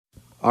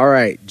All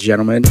right,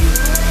 gentlemen. Mark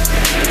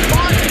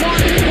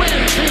Martin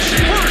wins his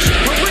first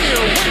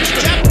career Wednesday.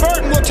 Jeff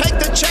Burton will take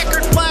the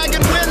checkered flag and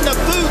win the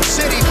Food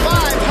City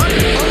 500.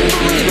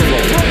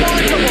 Unbelievable.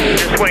 Remarkable.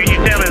 This way you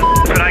tell him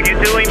when I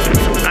get to him,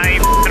 I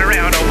ain't f***ing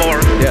around no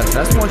more. Yeah,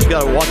 that's the ones you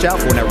got to watch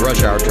out for in that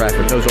rush hour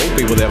traffic. Those old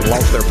people that have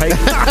lost their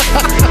patience.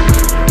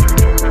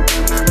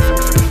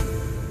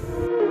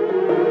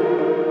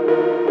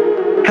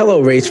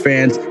 Hello, race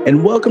fans,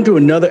 and welcome to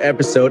another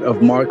episode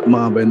of Mark,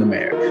 Mamba, and the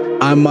Mayor.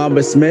 I'm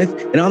Mamba Smith,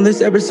 and on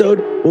this episode,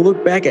 we'll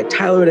look back at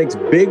Tyler Reddick's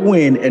big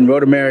win in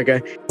Road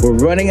America. We're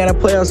running out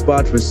of playoff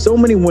spots with so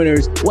many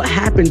winners. What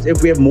happens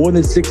if we have more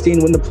than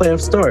 16 when the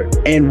playoffs start?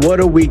 And what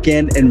a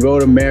weekend in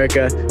Road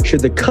America.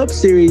 Should the Cup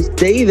Series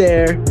stay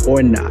there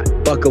or not?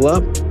 Buckle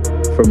up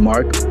for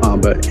Mark,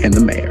 Mamba, and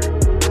the Mayor.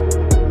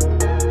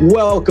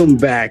 Welcome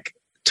back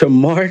to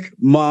Mark,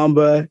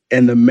 Mamba,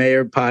 and the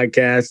Mayor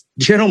podcast.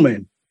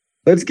 Gentlemen,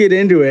 let's get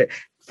into it.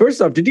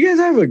 First off, did you guys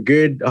have a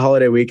good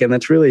holiday weekend?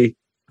 That's really,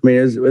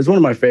 it was one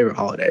of my favorite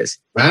holidays.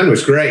 Mine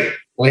was great.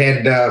 We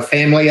had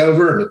family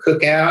over and a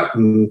cookout,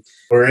 and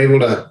we were able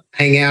to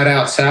hang out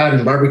outside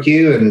and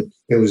barbecue, and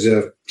it was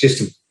just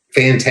a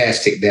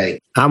fantastic day.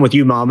 I'm with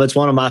you, Mom. It's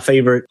one of my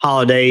favorite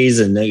holidays,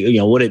 and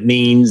what it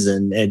means,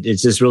 and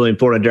it's just really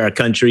important to our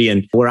country.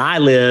 And where I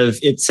live,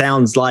 it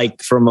sounds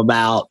like from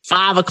about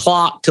 5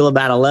 o'clock till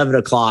about 11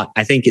 o'clock.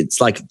 I think it's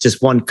like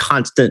just one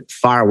constant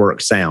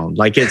fireworks sound.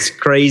 Like it's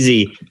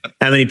crazy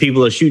how many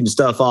people are shooting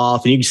stuff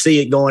off, and you can see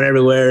it going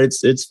everywhere.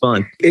 It's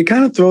fun. It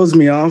kind of throws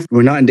me off.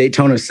 We're not in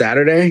Daytona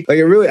Saturday. Like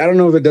it really, I don't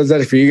know if it does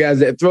that for you guys.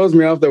 It throws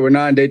me off that we're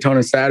not in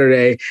Daytona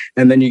Saturday,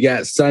 and then you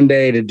got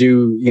Sunday to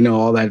do,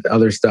 all that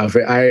other stuff.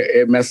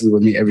 It messes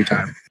with me every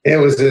time. It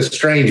was a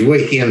strange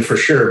weekend for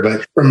sure,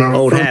 but from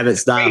old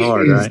habits die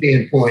hard, right?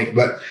 Standpoint,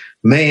 but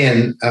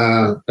man,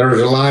 there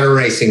was a lot of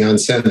racing on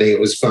Sunday. It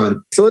was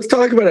fun. So let's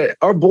talk about it.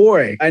 Our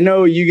boy. I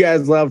know you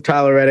guys love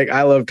Tyler Reddick.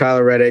 I love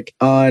Tyler Reddick.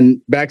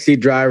 On Backseat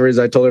Drivers,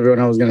 I told everyone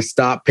I was going to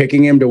stop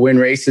picking him to win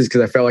races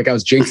because I felt like I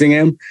was jinxing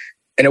him.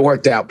 And it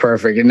worked out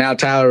perfect. And now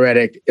Tyler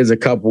Reddick is a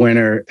Cup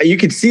winner. You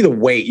could see the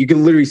weight. You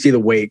can literally see the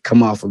weight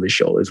come off of his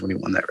shoulders when he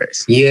won that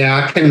race.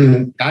 Yeah, I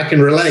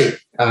can relate.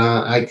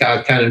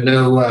 I kind of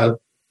know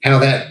how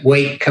that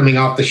weight coming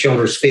off the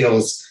shoulders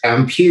feels.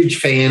 I'm a huge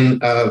fan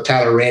of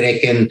Tyler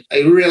Reddick, and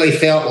it really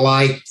felt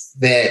like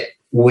that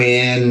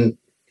when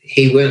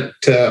he went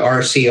to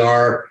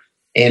RCR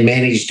and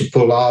managed to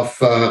pull off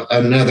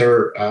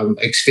another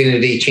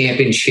Xfinity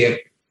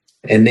championship,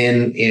 and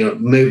then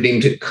moved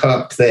him to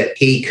Cup, that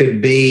he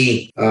could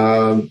be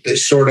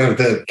sort of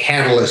the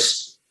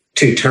catalyst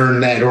to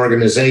turn that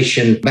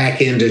organization back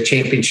into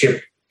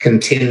championship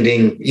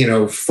contending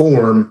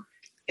form.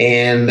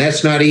 And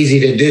that's not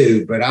easy to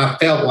do, but I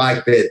felt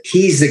like that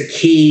he's the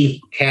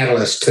key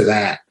catalyst to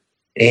that.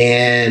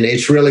 And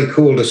it's really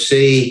cool to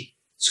see.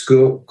 It's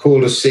cool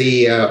to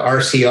see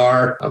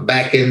RCR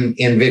back in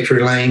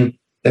victory lane.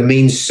 That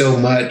means so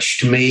much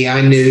to me.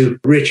 I knew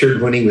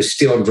Richard when he was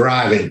still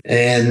driving.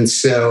 And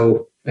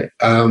so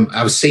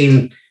I've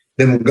seen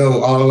them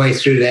go all the way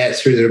through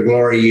their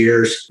glory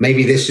years.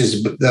 Maybe this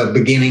is the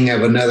beginning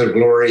of another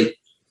glory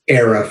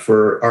era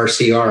for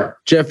RCR.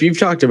 Jeff, you've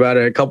talked about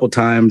it a couple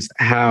times,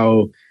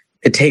 how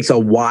it takes a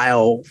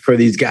while for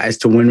these guys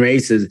to win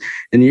races.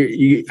 And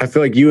I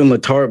feel like you and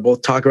Letarte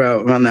both talk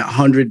about around that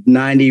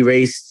 190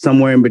 race,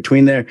 somewhere in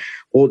between there.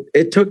 Well,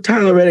 it took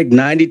Tyler Reddick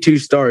 92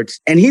 starts,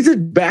 and he's a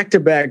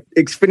back-to-back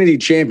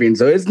Xfinity champion.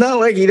 So it's not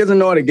like he doesn't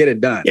know how to get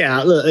it done.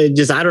 Yeah,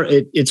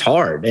 it's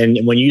hard. And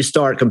when you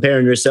start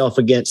comparing yourself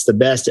against the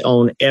best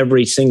on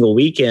every single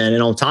weekend,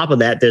 and on top of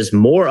that, there's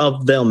more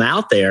of them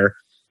out there,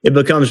 it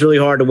becomes really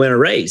hard to win a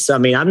race. I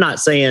mean, I'm not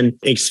saying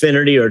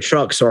Xfinity or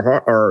trucks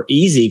are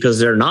easy, because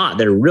they're not.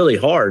 They're really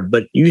hard.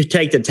 But you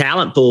take the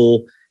talent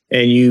pool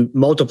and you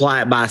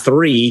multiply it by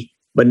 3,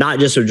 but not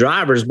just with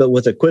drivers, but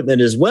with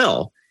equipment as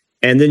well.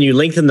 And then you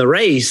lengthen the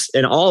race,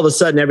 and all of a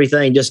sudden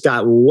everything just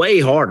got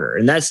way harder.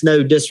 And that's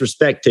no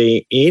disrespect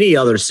to any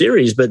other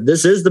series, but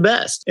this is the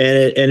best.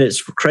 And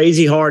it's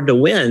crazy hard to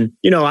win.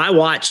 I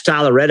watched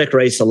Tyler Reddick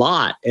race a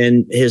lot,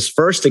 and his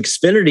first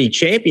Xfinity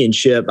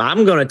championship,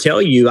 I'm going to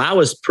tell you, I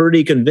was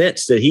pretty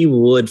convinced that he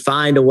would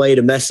find a way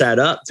to mess that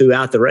up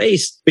throughout the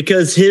race,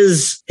 because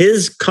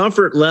his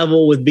comfort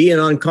level with being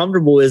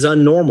uncomfortable is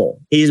unnormal.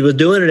 He was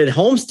doing it at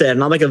Homestead,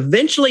 and I'm like,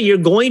 eventually you're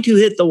going to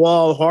hit the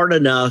wall hard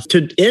enough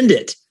to end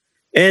it.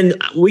 And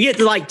we get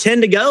to like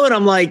 10 to go, and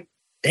I'm like,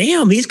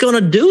 damn, he's going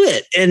to do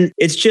it. And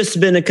it's just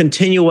been a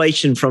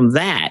continuation from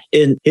that.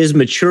 And his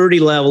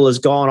maturity level has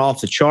gone off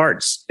the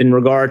charts in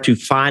regard to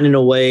finding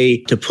a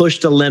way to push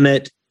the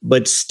limit,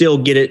 but still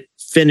get it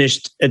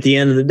finished at the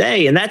end of the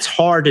day. And that's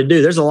hard to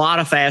do. There's a lot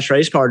of fast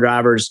race car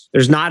drivers.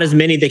 There's not as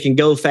many that can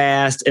go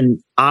fast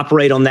and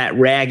operate on that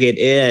ragged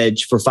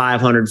edge for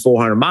 500,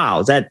 400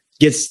 miles.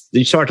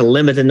 You start to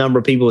limit the number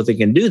of people that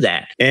can do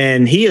that.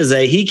 And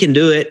he can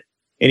do it.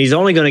 And he's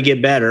only going to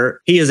get better.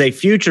 He is a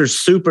future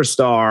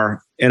superstar,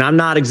 and I'm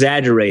not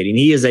exaggerating.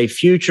 He is a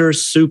future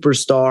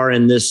superstar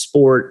in this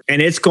sport,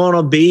 and he is going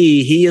to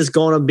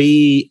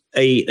be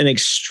an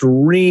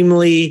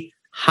extremely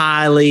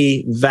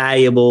highly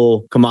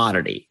valuable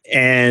commodity.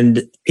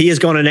 And he is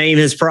going to name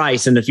his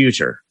price in the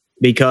future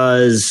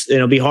because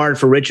it'll be hard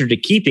for Richard to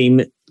keep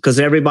him because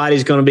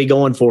everybody's going to be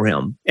going for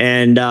him.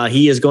 And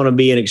he is going to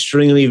be an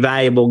extremely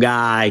valuable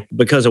guy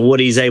because of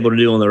what he's able to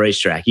do on the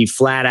racetrack. He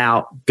flat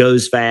out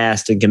goes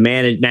fast and can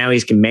manage. Now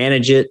he can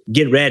manage it.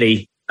 Get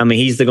ready. I mean,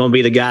 he's going to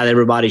be the guy that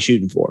everybody's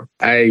shooting for.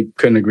 I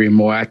couldn't agree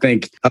more. I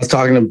think I was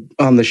talking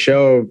on the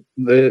show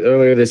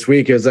earlier this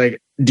week. It was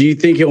like, do you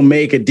think he'll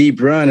make a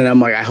deep run? And I'm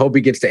like, I hope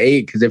he gets to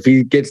 8, because if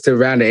he gets to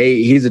round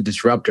 8, he's a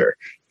disruptor.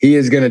 He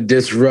is going to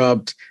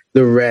disrupt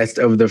the rest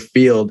of the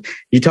field.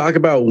 You talk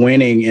about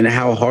winning and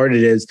how hard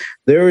it is.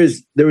 There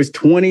was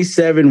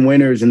 27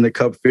 winners in the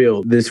Cup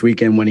field this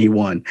weekend when he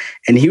won,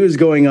 and he was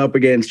going up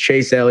against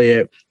Chase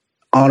Elliott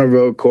on a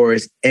road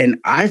course. And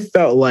I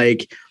felt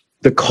like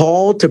the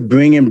call to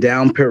bring him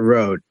down pit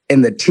road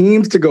and the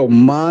teams to go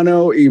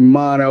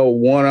mano-a-mano,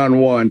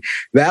 one-on-one,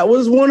 that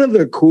was one of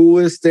the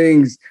coolest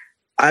things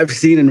I've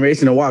seen in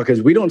racing in a while,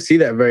 because we don't see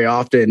that very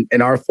often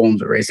in our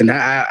forms of racing.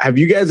 Have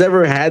you guys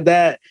ever had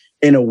that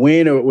in a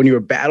win, or when you were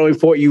battling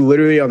for it, you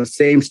literally on the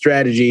same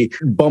strategy,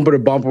 bumper to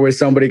bumper with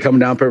somebody coming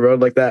down pit road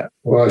like that?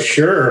 Well,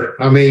 sure.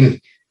 I mean,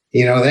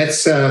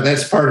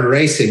 that's part of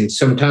racing.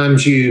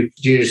 Sometimes you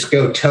just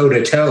go toe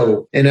to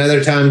toe, and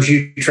other times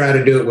you try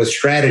to do it with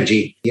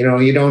strategy. You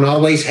don't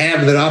always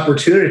have that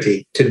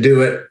opportunity to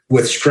do it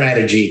with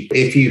strategy.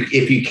 If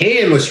you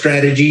can with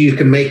strategy, you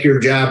can make your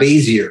job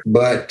easier.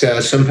 But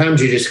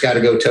sometimes you just got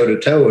to go toe to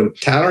toe. And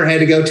Tyler had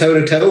to go toe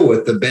to toe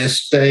with the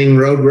best staying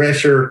road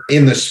racer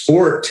in the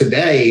sport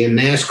today, in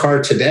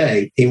NASCAR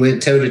today. He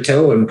went toe to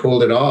toe and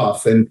pulled it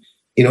off. And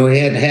he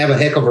had to have a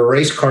heck of a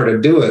race car to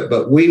do it.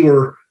 But we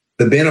were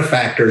the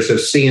benefactors of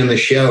seeing the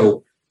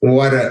show.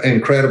 What an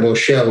incredible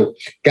show.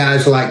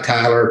 Guys like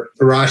Tyler,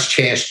 Ross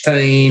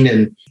Chastain,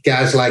 and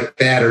guys like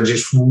that are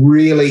just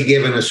really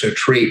giving us a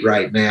treat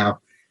right now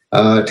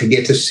to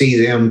get to see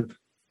them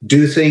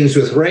do things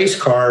with race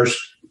cars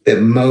that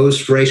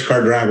most race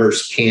car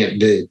drivers can't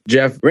do.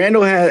 Jeff,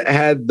 Randall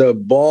had the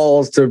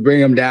balls to bring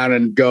him down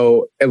and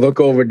go and look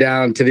over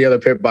down to the other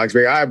pit box.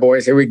 All right,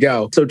 boys, here we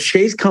go. So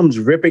Chase comes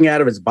ripping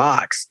out of his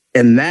box,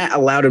 and that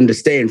allowed him to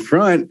stay in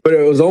front, but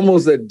it was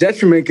almost a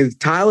detriment because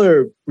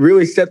Tyler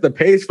really set the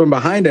pace from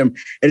behind him.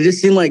 And it just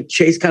seemed like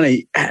Chase kind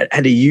of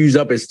had to use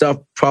up his stuff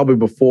probably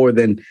before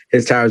then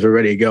his tires were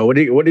ready to go.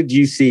 What did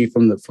you see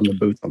from the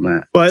booth on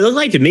that? Well, it looked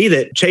like to me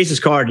that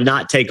Chase's car did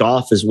not take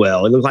off as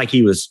well. It looked like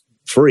he was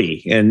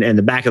free, and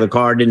the back of the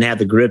car didn't have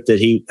the grip that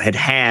he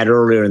had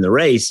earlier in the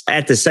race.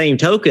 At the same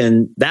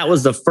token, that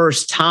was the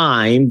first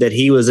time that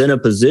he was in a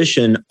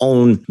position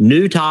on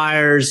new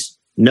tires,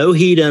 no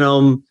heat in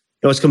them.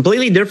 It was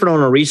completely different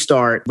on a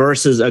restart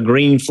versus a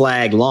green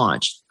flag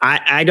launch.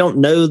 I don't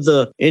know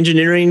the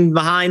engineering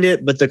behind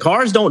it, but the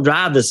cars don't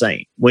drive the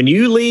same. When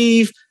you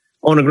leave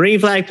on a green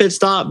flag pit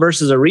stop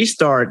versus a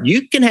restart,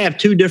 you can have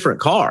two different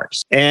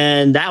cars.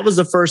 And that was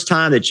the first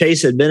time that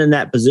Chase had been in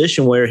that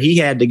position where he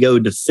had to go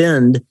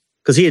defend,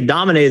 because he had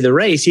dominated the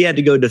race. He had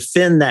to go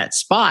defend that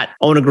spot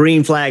on a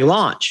green flag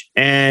launch.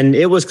 And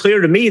it was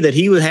clear to me that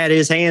he had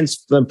his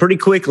hands pretty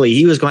quickly.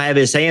 He was going to have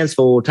his hands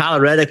full.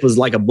 Tyler Reddick was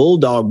like a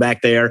bulldog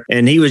back there,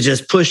 and he was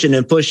just pushing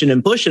and pushing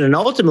and pushing. And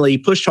ultimately, he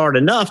pushed hard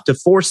enough to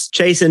force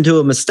Chase into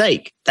a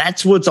mistake.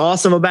 That's what's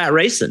awesome about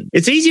racing.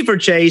 It's easy for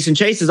Chase, and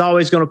Chase is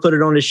always going to put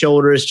it on his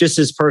shoulder. It's just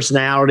his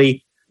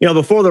personality.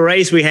 Before the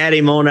race, we had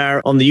him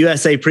on the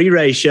USA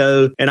pre-race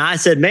show. And I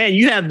said, man,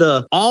 you have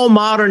the all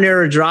modern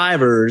era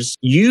drivers.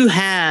 You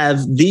have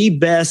the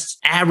best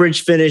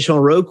average finish on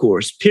road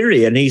course,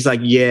 period. And he's like,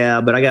 yeah,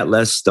 but I got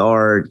less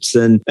starts.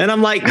 And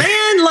I'm like,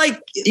 man,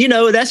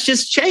 that's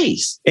just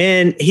Chase.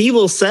 And he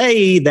will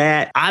say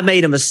that I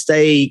made a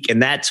mistake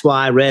and that's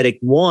why Reddick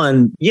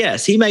won.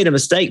 Yes, he made a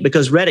mistake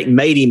because Reddick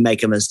made him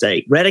make a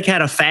mistake. Reddick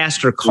had a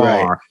faster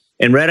car. Right.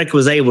 And Reddick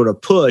was able to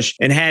push.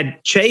 And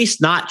had Chase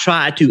not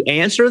tried to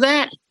answer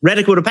that,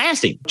 Reddick would have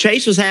passed him.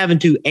 Chase was having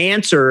to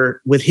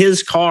answer with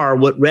his car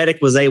what Reddick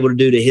was able to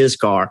do to his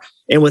car.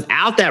 And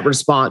without that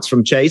response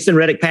from Chase, then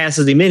Reddick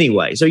passes him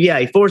anyway. So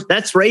yeah,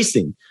 that's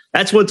racing.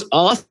 That's what's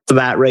awesome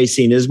about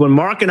racing is when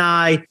Mark and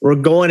I were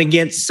going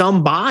against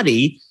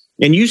somebody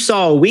and you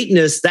saw a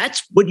weakness,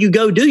 that's what you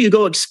go do. You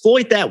go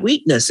exploit that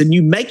weakness and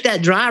you make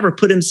that driver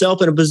put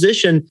himself in a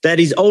position that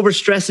he's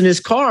overstressing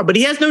his car, but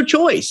he has no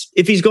choice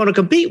if he's going to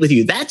compete with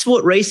you. That's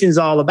what racing is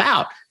all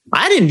about.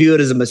 I didn't view it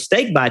as a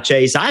mistake by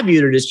Chase. I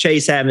viewed it as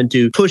Chase having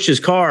to push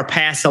his car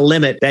past a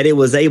limit that it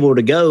was able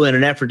to go in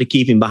an effort to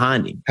keep him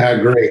behind him. I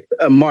agree.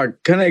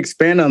 Mark, kind of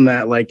expand on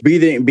that, like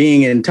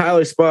being in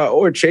Tyler's spot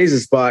or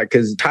Chase's spot,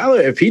 because Tyler,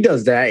 if he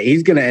does that,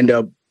 he's going to end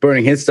up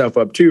burning his stuff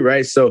up too,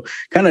 right? So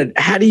kind of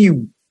how do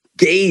you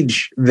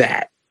gauge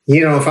that?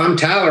 If I'm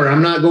Tyler,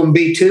 I'm not going to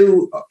be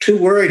too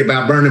worried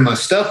about burning my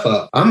stuff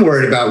up. I'm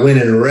worried about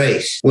winning a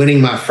race,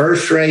 winning my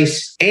first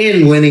race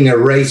and winning a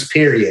race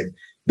period.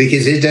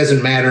 because it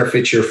doesn't matter if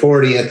it's your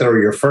 40th or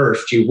your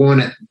first. You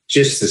want it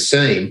just the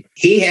same.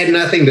 He had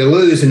nothing to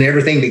lose and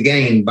everything to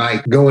gain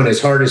by going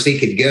as hard as he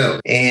could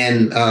go.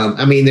 And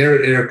I mean,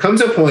 there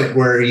comes a point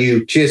where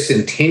you just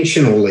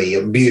intentionally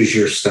abuse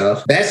your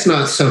stuff. That's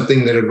not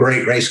something that a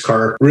great race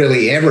car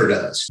really ever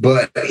does.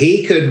 But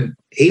he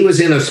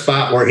was in a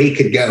spot where he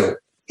could go.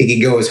 He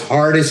could go as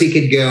hard as he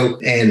could go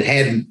and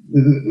had,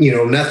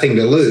 nothing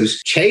to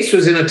lose. Chase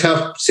was in a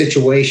tough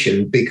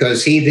situation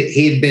because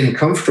he'd been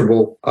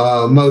comfortable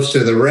most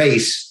of the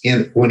race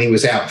when he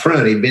was out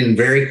front. He'd been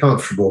very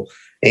comfortable,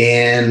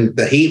 and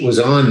the heat was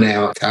on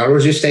now. Tyler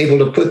was just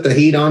able to put the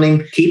heat on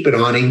him, keep it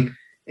on him.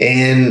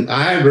 And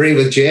I agree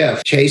with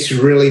Jeff. Chase is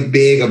really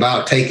big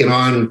about taking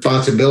on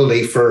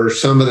responsibility for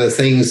some of the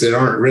things that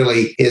aren't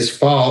really his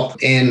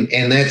fault, and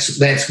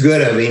that's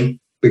good of him,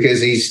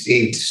 because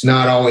he's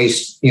not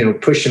always,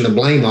 pushing the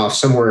blame off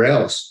somewhere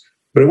else.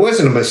 But it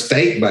wasn't a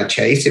mistake by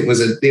Chase. It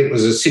was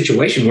a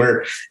situation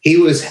where he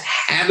was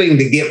having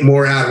to get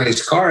more out of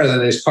his car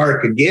than his car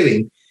could give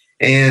him.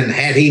 And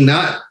had he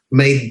not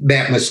made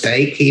that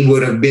mistake, he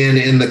would have been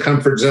in the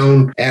comfort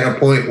zone at a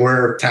point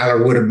where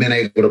Tyler would have been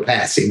able to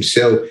pass him.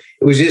 So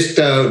it was just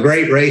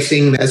great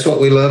racing. That's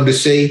what we love to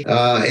see.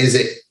 Is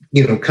it,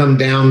 come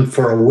down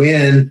for a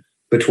win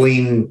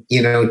between,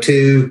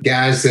 two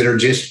guys that are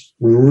just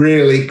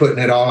really putting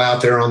it all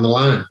out there on the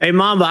line. Hey,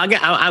 Mamba,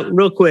 I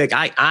real quick.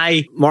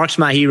 Mark's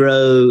my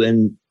hero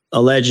and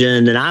a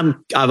legend, and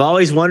I've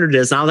always wondered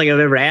this. I don't think I've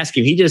ever asked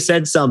him. He just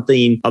said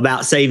something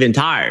about saving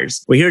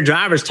tires. We hear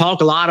drivers talk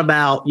a lot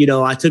about,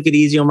 I took it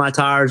easy on my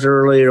tires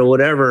early or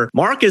whatever.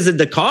 Mark, is it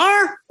the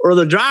car or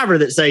the driver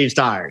that saves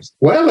tires?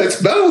 Well,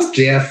 it's both,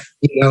 Jeff.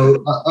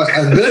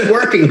 A good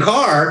working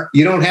car,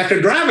 you don't have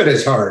to drive it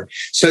as hard.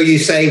 So you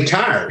save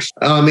tires.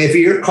 If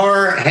your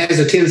car has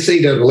a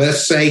tendency to,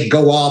 let's say,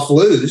 go off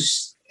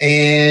loose,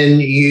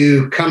 and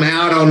you come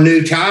out on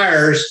new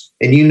tires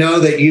and you know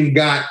that you've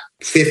got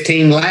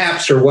 15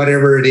 laps or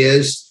whatever it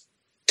is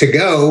to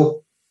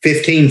go,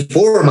 15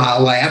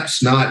 4-mile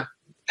laps, not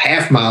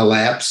half-mile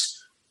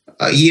laps,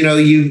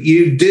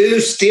 you do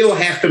still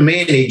have to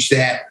manage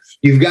that.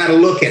 You've got to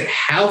look at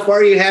how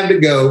far you have to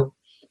go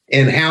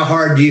and how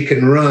hard you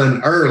can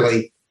run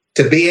early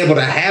to be able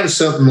to have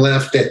something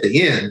left at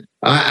the end.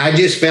 I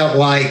just felt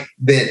like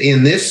that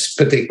in this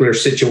particular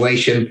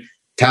situation,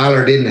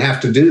 Tyler didn't have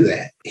to do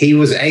that. He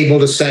was able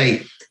to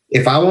say,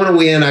 if I want to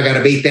win, I got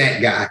to beat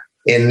that guy.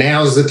 And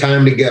now's the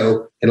time to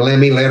go and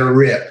let her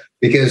rip.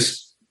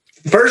 Because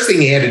the first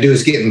thing he had to do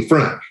is get in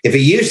front. If he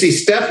used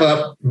his stuff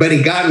up, but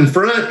he got in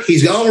front,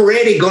 he's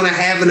already going to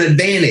have an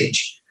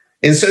advantage.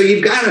 And so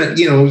you've got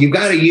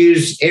to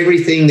use every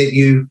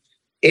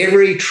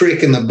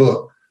trick in the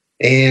book.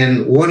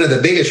 And one of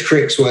the biggest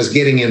tricks was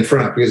getting in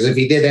front, because if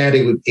he did that,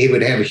 he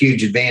would have a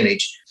huge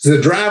advantage. So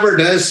the driver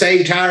does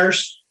save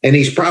tires, and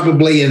he's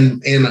probably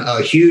in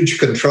a huge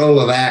control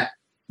of that.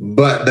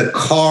 But the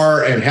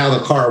car and how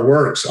the car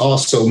works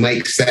also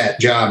makes that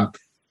job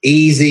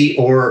easy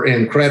or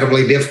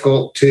incredibly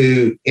difficult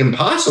to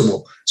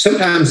impossible.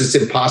 Sometimes it's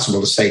impossible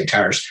to save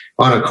tires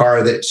on a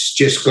car that's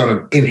just going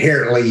to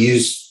inherently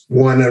use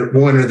one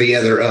or the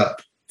other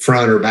up,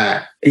 front or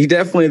back. They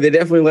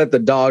definitely let the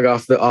dog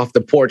off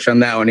the porch on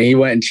that one. He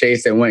went and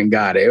chased it and went and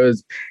got it.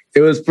 It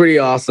was pretty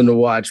awesome to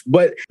watch.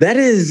 But that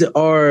is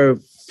our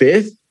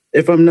 5th,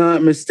 if I'm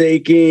not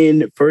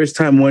mistaken,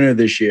 first-time winner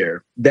this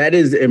year. That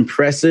is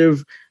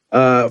impressive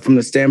from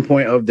the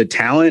standpoint of the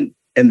talent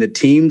and the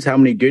teams, how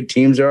many good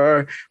teams there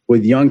are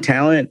with young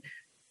talent.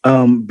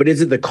 But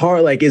is it the car?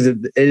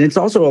 And it's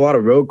also a lot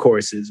of road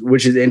courses,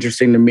 which is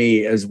interesting to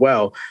me as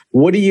well.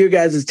 What are your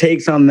guys'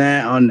 takes on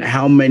that, on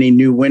how many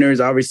new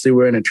winners? Obviously,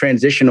 we're in a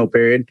transitional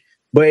period,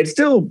 but it's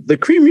still, the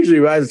cream usually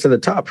rises to the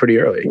top pretty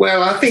early.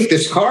 Well, I think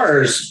this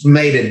car's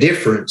made a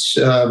difference.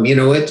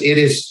 It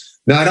is,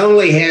 not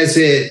only has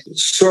it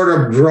sort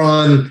of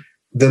drawn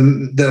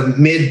the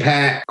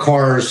mid-pack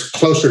cars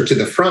closer to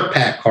the front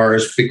pack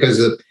cars, because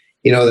the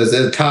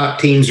top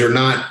teams are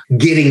not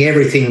getting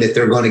everything that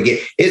they're going to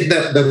get.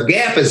 The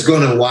gap is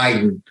going to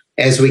widen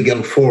as we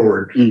go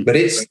forward, but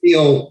it's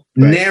still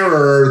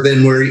narrower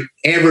than we're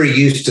ever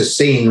used to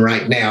seeing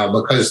right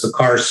now, because the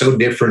car is so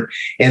different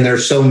and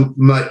there's so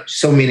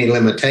many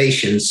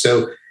limitations.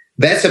 So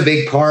that's a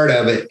big part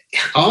of it.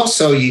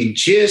 Also, you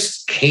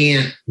just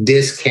can't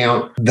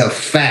discount the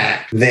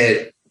fact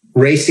that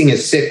racing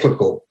is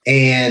cyclical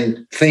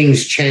and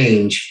things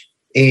change.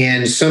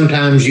 And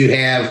sometimes you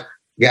have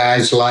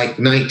guys like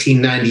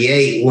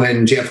 1998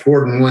 when Jeff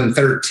Gordon won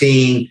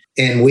 13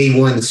 and we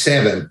won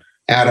 7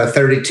 out of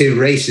 32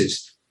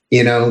 races.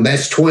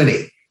 That's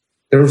 20.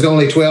 There was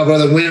only 12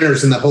 other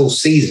winners in the whole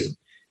season.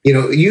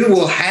 You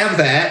will have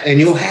that, and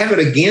you'll have it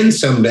again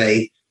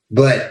someday,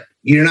 but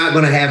you're not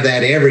going to have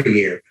that every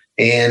year.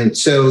 And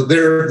so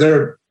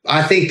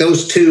I think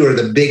those two are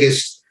the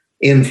biggest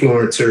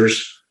influencers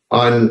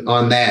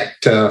on that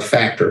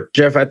factor.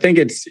 Jeff, I think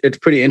it's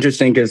pretty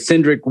interesting because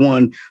Cindric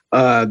won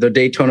the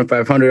Daytona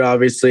 500,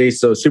 obviously.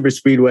 So super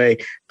speedway.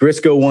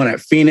 Briscoe won at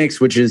Phoenix,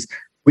 which is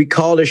we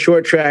call it a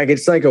short track.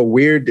 It's like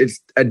it's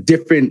a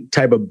different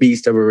type of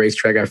beast of a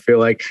racetrack. I feel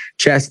like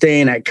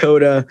Chastain at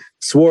Coda,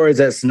 Suarez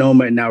at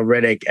Sonoma, and now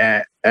Reddick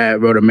at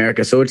Road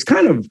America. So it's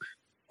kind of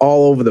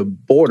all over the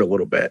board a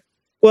little bit.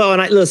 Well,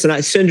 and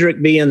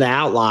Cindric being the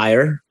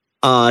outlier,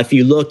 if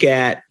you look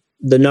at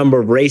the number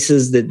of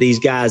races that these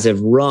guys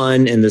have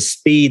run and the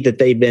speed that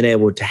they've been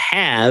able to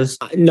have,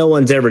 no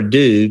one's ever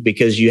due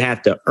because you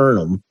have to earn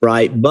them,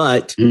 right?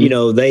 But,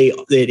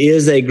 it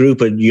is a group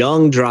of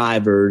young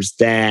drivers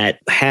that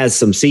has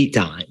some seat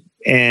time.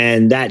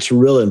 And that's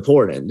real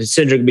important.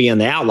 Cindric being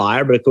the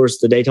outlier, but of course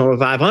the Daytona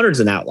 500 is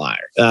an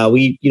outlier.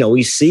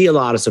 We see a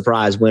lot of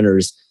surprise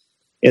winners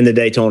in the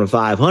Daytona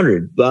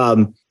 500.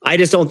 I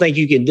just don't think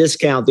you can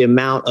discount the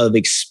amount of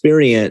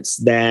experience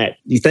that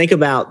you think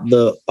about,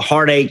 the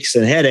heartaches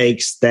and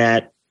headaches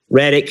that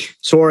Reddick,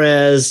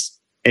 Suarez,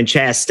 and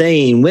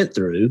Chastain went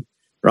through,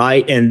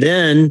 right? And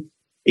then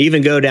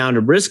even go down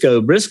to Briscoe.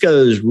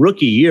 Briscoe's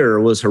rookie year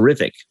was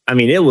horrific. I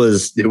mean, it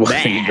wasn't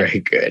bad. Very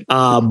good.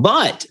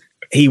 But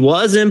he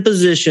was in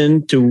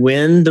position to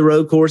win the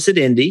road course at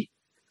Indy.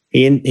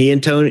 He and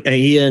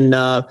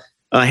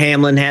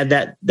Hamlin had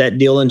that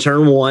deal in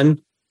turn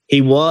one.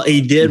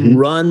 He did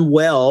run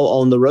well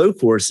on the road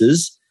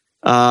courses,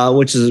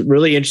 which is a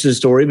really interesting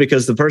story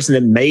because the person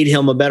that made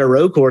him a better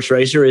road course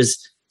racer is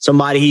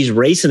somebody he's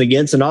racing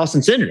against in Austin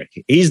Cindric.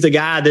 He's the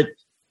guy that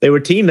they were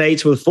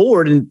teammates with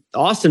Ford, and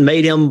Austin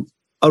made him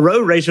a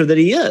road racer that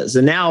he is.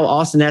 And now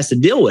Austin has to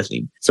deal with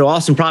him. So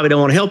Austin probably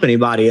don't want to help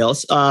anybody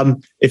else.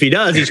 If he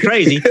does, he's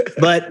crazy.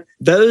 But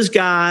those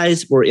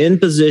guys were in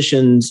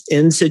positions,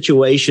 in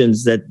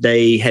situations that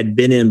they had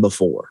been in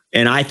before.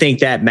 And I think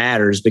that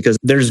matters because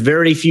there's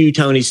very few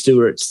Tony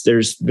Stewarts.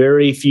 There's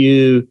very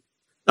few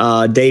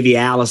Davey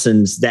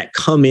Allisons that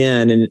come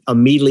in and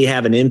immediately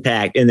have an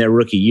impact in their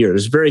rookie year.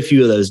 There's very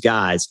few of those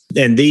guys.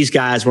 And these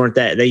guys weren't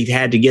that. They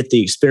had to get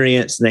the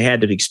experience and they had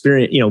to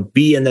experience,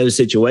 be in those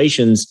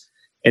situations.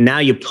 And now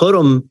you put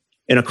them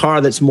in a car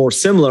that's more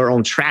similar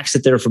on tracks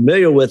that they're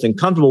familiar with and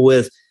comfortable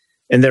with,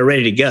 and they're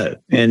ready to go.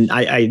 And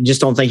I just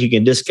don't think you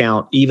can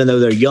discount, even though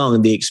they're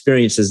young, the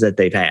experiences that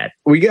they've had.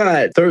 We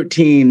got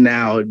 13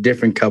 now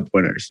different Cup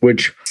winners,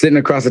 which sitting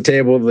across the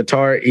table with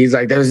Letarte, he's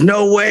like, there's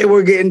no way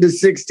we're getting to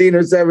 16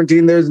 or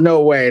 17. There's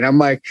no way. And I'm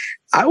like,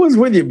 I was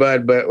with you,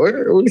 bud, but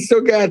we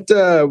still got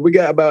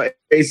about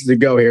aces to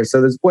go here.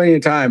 So there's plenty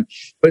of time.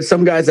 But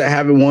some guys that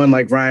haven't won,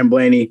 like Ryan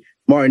Blaney,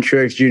 Martin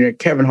Truex Jr.,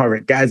 Kevin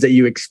Harvick, guys that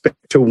you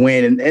expect to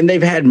win. And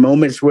they've had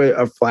moments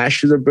of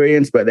flashes of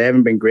brilliance, but they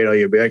haven't been great all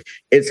year. Be like,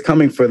 it's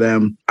coming for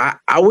them.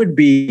 I would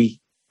be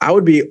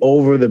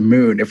over the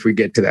moon if we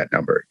get to that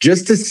number,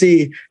 just to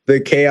see the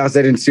chaos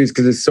that ensues,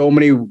 because there's so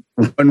many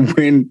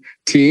one-win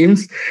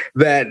teams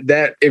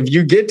that if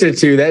you get to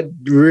 2, that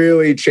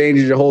really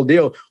changes the whole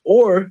deal.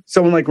 Or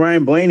someone like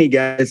Ryan Blaney,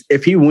 guys,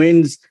 if he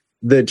wins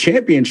the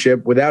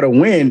championship without a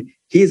win,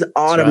 he's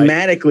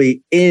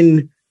automatically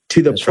into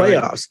the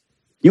playoffs. Right.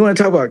 You want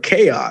to talk about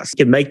chaos?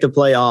 You can make the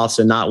playoffs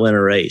and not win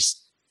a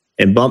race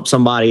and bump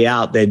somebody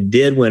out that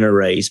did win a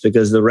race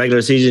because the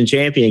regular season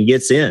champion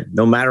gets in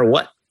no matter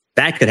what.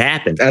 That could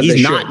happen.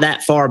 He's not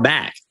that far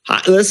back.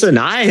 Listen,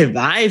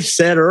 I've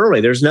said early,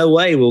 there's no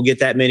way we'll get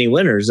that many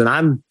winners, and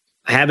I'm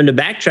having to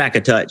backtrack a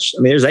touch.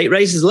 I mean, there's 8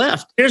 races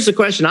left. Here's the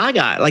question I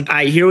got. Like,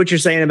 I hear what you're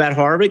saying about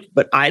Harvick,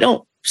 but I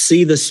don't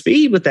see the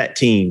speed with that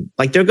team.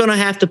 Like, they're going to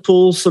have to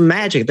pull some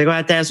magic. They're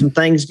going to have some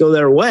things go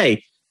their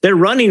way. They're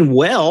running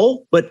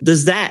well, but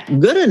is that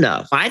good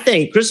enough? I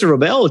think Christopher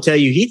Bell will tell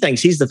you he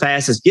thinks he's the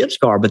fastest Gibbs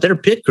car, but their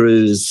pit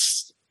crew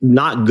is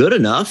not good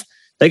enough.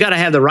 They got to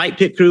have the right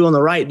pit crew on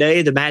the right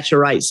day to match the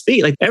right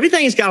speed. Like,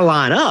 everything's got to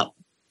line up.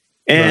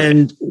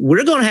 And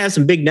we're going to have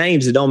some big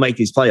names that don't make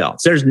these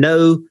playoffs. There's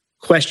no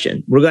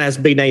question. We're going to have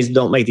some big names that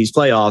don't make these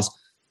playoffs.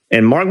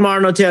 And Mark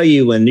Martin will tell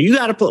you, when you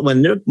have a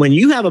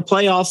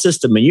playoff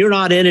system and you're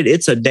not in it,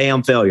 it's a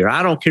damn failure.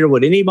 I don't care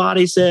what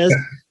anybody says.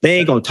 They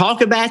ain't going to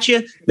talk about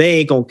you. They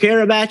ain't going to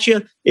care about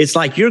you. It's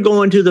like you're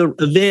going to the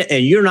event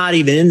and you're not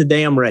even in the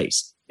damn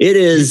race. It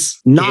is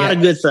not a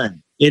good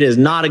thing. It is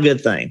not a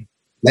good thing.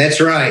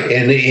 That's right.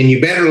 And you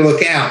better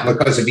look out,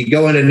 because if you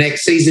go into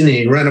next season and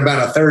you run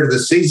about a third of the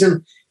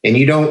season and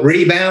you don't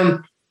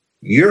rebound,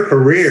 your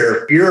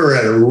career, you're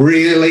at a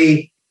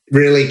really,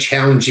 really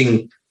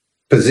challenging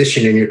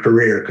position in your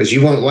career, because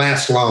you won't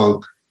last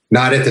long,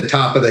 not at the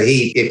top of the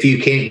heap, if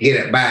you can't get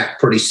it back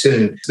pretty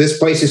soon. This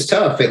place is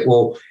tough. It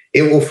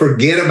will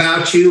forget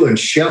about you and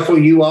shuffle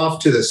you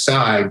off to the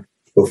side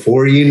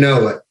before you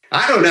know it.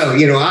 I don't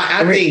know.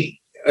 I think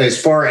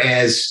as far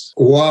as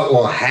what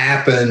will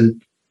happen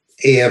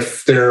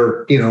if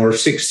there are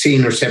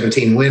 16 or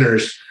 17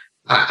 winners,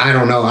 I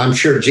don't know. I'm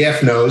sure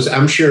Jeff knows.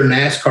 I'm sure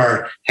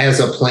NASCAR has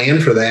a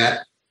plan for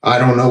that. I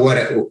don't know what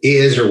it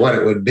is or what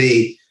it would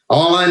be.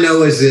 All I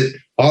know is that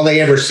all they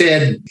ever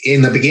said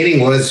in the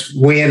beginning was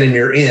win and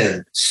you're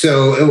in.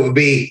 So it would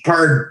be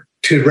hard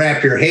to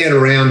wrap your head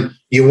around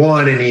you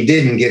won and you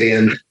didn't get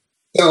in.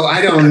 So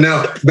I don't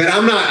know, but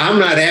I'm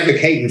not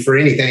advocating for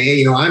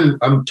anything.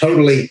 I'm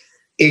totally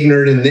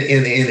ignorant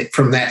in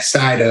from that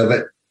side of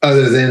it,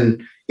 other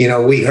than,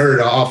 we heard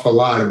an awful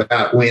lot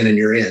about win and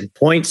you're in.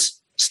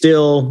 Points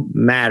still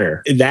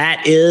matter.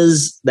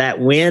 That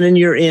win and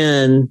you're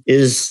in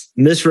is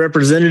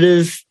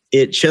misrepresentative.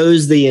 It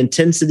shows the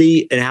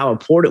intensity and how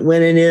important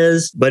winning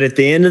is. But at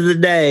the end of the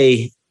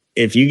day,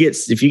 if you get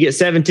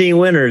 17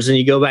 winners and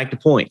you go back to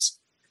points,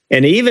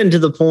 and even to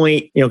the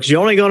point, because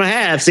you're only going to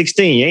have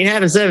 16, you ain't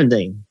having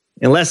 17.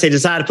 Unless they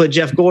decide to put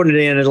Jeff Gordon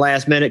in at the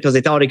last minute because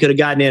they thought he could have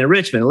gotten in at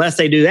Richmond. Unless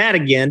they do that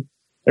again,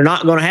 they're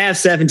not going to have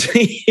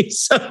 17.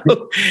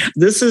 So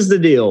this is the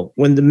deal.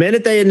 When the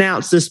minute they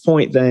announced this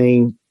point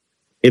thing,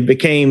 it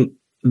became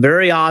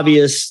very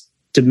obvious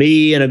to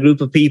me and a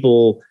group of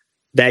people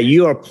that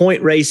you are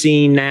point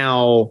racing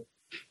now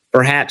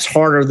perhaps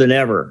harder than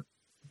ever.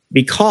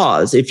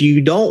 Because if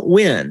you don't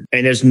win,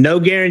 and there's no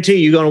guarantee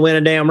you're going to win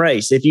a damn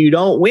race. If you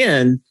don't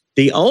win,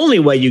 the only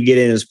way you get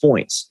in is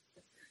points.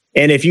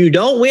 And if you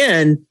don't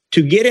win,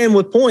 to get in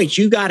with points,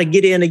 you got to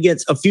get in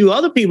against a few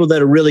other people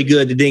that are really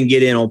good that didn't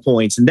get in on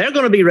points. And they're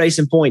going to be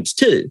racing points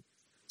too.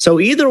 So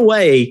either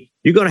way,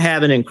 you're going to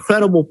have an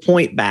incredible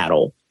point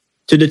battle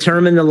to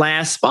determine the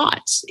last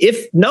spots.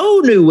 If no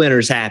new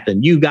winners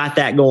happen, you got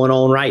that going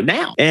on right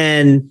now.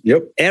 And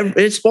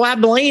it's why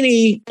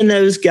Blaney and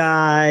those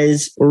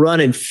guys were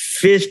running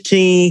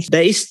 15th.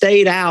 They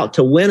stayed out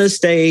to win a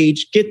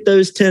stage, get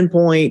those 10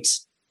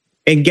 points,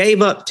 and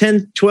gave up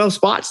 10, 12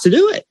 spots to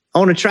do it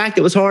on a track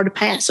that was hard to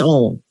pass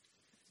on.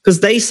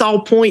 Because they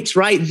saw points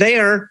right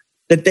there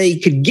that they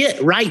could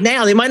get right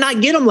now. They might not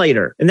get them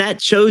later. And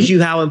that shows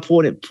you how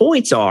important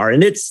points are.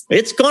 And it's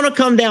going to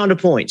come down to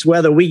points,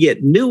 whether we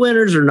get new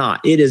winners or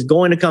not. It is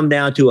going to come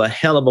down to a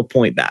hell of a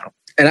point battle.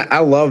 And I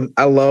love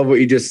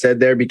what you just said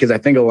there, because I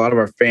think a lot of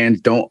our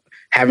fans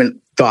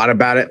haven't thought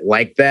about it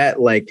like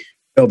that. Like,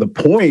 the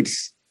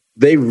points,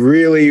 they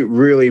really,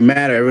 really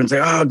matter. Everyone's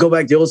like, oh, go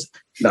back to the old.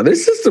 Now,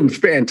 this system's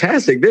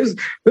fantastic.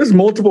 There's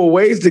multiple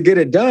ways to get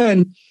it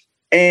done.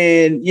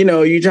 And,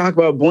 you talk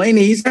about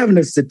Blaney, he's having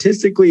a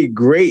statistically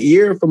great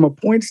year from a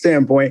point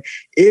standpoint.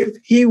 If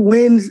he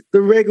wins the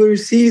regular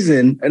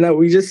season, and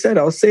we just said,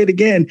 I'll say it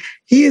again,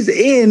 he is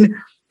in,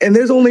 and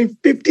there's only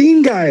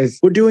 15 guys.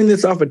 We're doing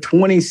this off of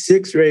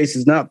 26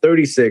 races, not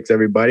 36,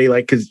 everybody.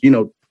 Like, because,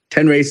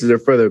 10 races are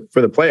for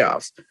the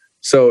playoffs.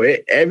 So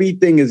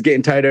everything is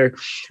getting tighter.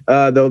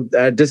 Though,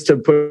 just to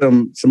put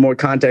some more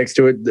context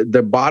to it,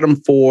 the bottom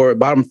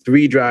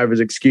three drivers,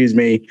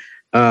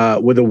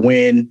 with a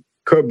win,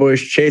 Kurt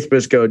Busch, Chase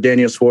Briscoe,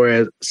 Daniel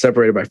Suarez,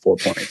 separated by 4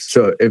 points.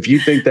 So if you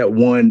think that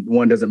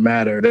one doesn't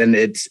matter, then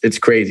it's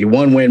crazy.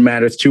 1 win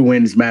matters, 2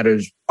 wins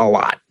matters a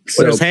lot.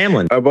 So does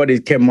Hamlin. Our buddy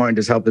Kevin Martin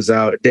just helped us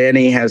out.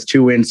 Danny has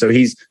 2 wins, so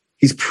he's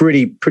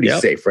pretty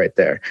safe right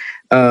there.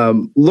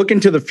 Looking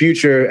to the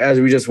future,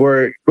 as we just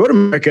were, Road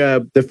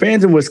America, the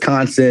fans in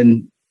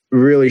Wisconsin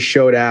really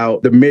showed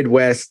out. The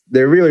Midwest,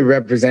 they really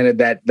represented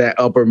that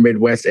upper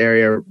Midwest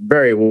area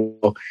very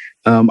well.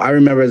 I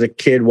remember as a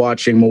kid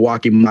watching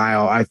Milwaukee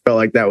Mile. I felt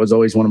like that was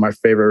always one of my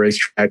favorite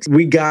racetracks.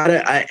 We got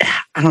it.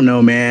 I don't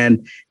know, man.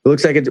 It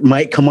looks like it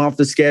might come off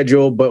the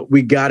schedule, but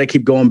we got to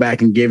keep going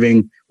back and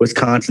giving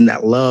Wisconsin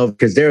that love,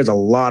 because there's a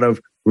lot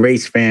of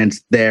race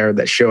fans there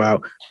that show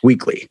out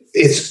weekly.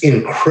 It's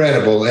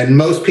incredible. And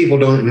most people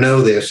don't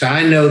know this.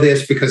 I know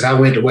this because I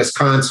went to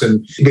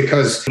Wisconsin,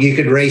 because you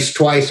could race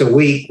twice a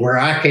week where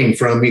I came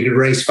from. You could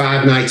race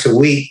 5 nights a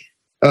week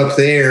up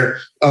there,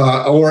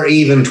 or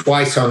even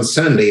twice on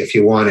Sunday if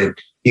you wanted.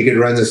 You could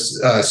run this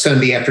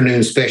Sunday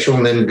afternoon special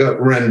and then go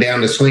run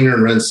down to Slinger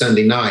and run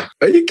Sunday night.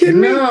 Are you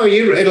kidding me? No,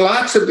 you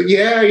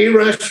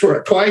run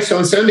twice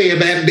on Sunday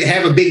and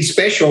have a big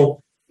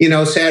special,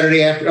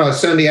 Sunday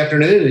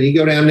afternoon, and you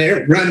go down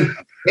there, run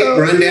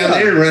down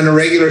there and run a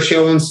regular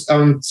show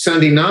on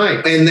Sunday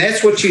night. And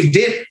that's what you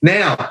did.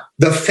 Now,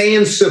 the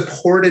fans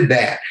supported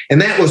that.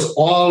 And that was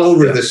all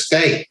over the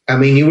state. I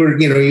mean, you were at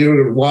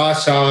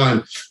Wausau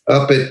and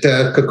up at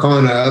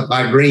Kaukauna, up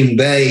by Green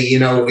Bay, you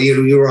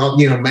were all,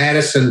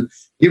 Madison,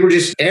 you were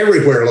just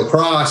everywhere. La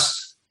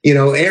Crosse,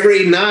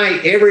 every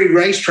night, every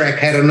racetrack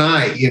had a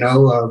night,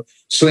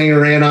 Slinger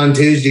ran on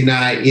Tuesday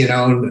night,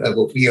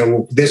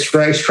 this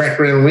racetrack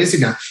ran on Wednesday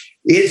night.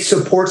 It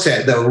supports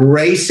that. The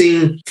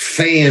racing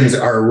fans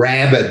are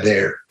rabid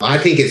there. I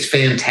think it's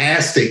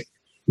fantastic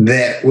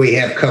that we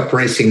have cup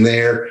racing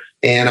there.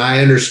 And I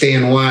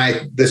understand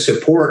why the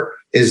support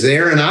is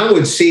there. And I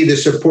would see the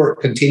support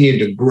continue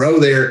to grow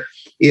there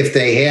if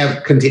they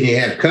continue to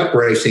have cup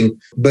racing.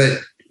 But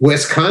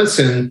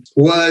Wisconsin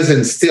was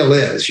and still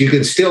is. You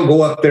can still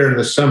go up there in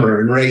the summer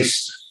and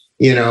race,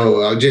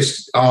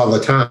 just all the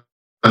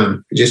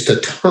time, just a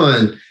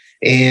ton.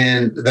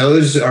 And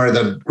those are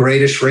the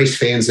greatest race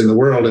fans in the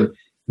world. And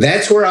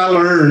that's where I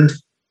learned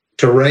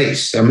to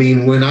race. I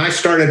mean, when I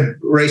started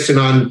racing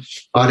on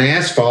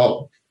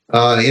asphalt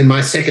in my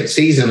second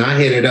season, I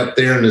headed up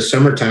there in the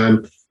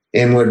summertime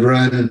and would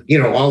run,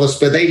 all this.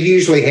 But they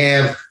usually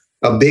have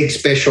a big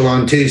special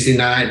on Tuesday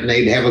night, and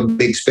they'd have a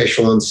big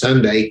special on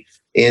Sunday.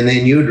 And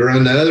then you would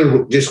run the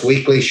other just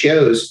weekly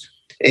shows.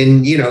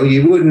 And,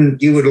 you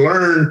would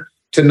learn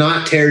to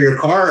not tear your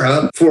car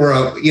up for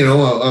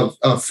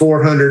a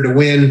 400 to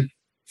win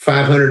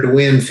 500 to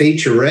win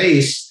feature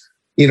race,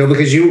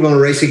 because you were going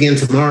to race again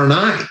tomorrow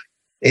night.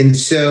 And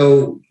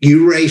so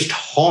you raced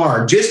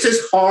hard, just as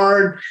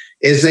hard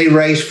as they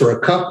raced for a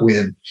cup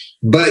win,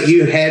 but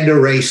you had to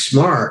race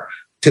smart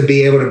to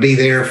be able to be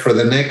there for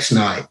the next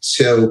night.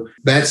 So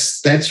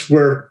that's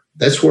where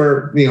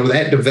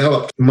that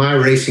developed my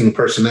racing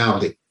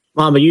personality.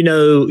 Mama, you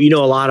know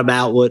a lot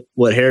about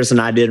what Harris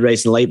and I did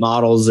racing late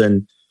models,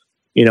 and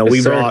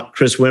we brought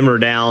Chris Wimmer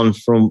down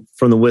from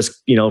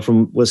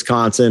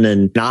Wisconsin,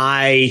 and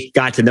I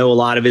got to know a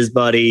lot of his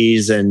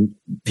buddies, and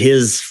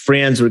his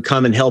friends would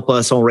come and help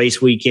us on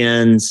race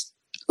weekends.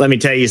 Let me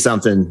tell you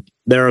something.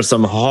 There are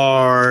some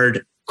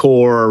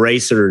hardcore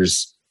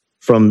racers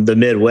from the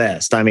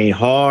Midwest. I mean,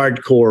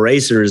 hardcore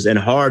racers and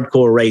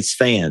hardcore race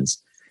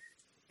fans.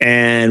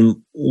 And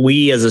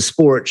we as a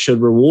sport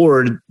should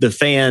reward the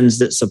fans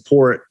that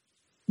support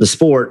the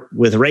sport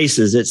with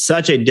races. It's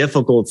such a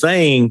difficult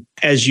thing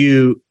as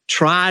you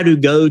try to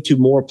go to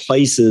more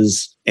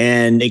places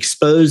and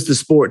expose the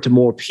sport to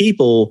more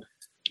people.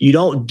 You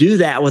don't do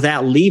that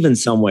without leaving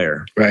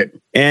somewhere. Right.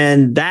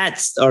 And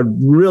that's are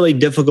really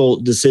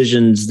difficult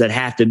decisions that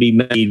have to be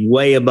made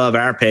way above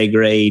our pay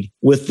grade,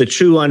 with the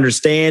true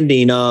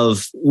understanding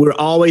of we're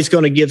always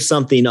going to give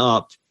something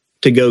up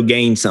to go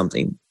gain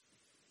something.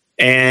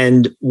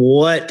 And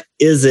what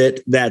is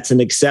it that's an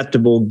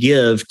acceptable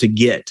give to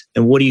get?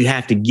 And what do you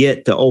have to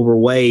get to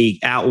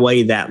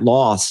outweigh that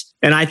loss?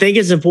 And I think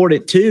it's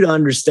important, too, to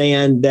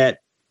understand that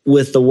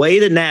with the way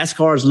that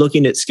NASCAR is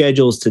looking at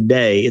schedules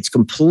today, it's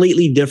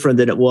completely different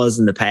than it was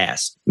in the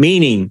past.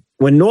 Meaning,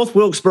 when North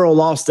Wilkesboro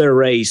lost their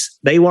race,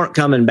 they weren't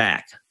coming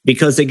back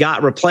because it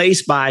got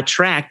replaced by a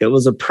track that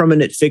was a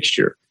permanent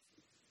fixture.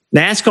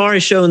 NASCAR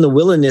has shown the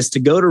willingness to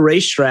go to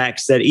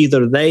racetracks that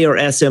either they or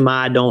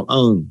SMI don't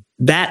own.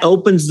 That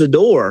opens the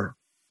door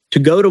to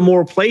go to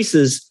more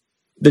places.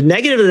 The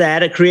negative of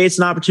that, it creates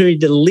an opportunity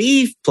to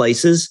leave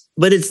places,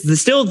 but it's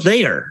still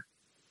there.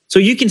 So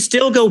you can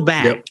still go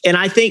back. Yep. And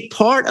I think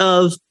part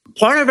of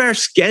our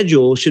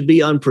schedule should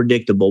be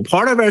unpredictable.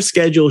 Part of our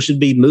schedule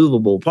should be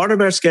movable. Part of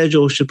our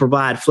schedule should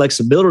provide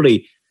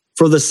flexibility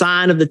for the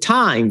sign of the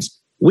times.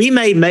 We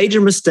made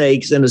major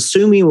mistakes in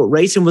assuming what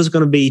racing was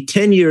going to be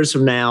 10 years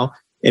from now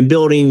and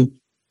building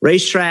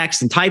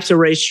racetracks and types of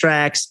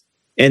racetracks.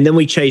 And then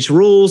we chase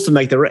rules to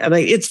make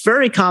it's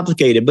very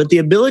complicated, but the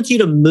ability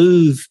to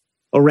move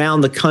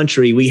around the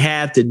country we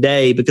have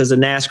today because of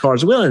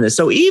NASCAR's willingness.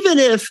 So even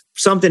if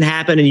something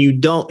happened and you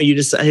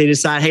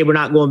decide, hey, we're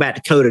not going back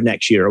to COTA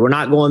next year, or we're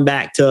not going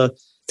back to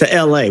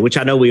LA, which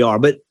I know we are,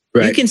 but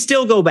You can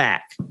still go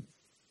back.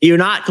 You're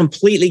not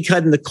completely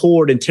cutting the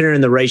cord and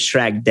tearing the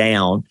racetrack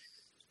down.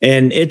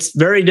 And it's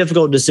very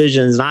difficult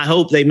decisions. And I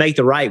hope they make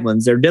the right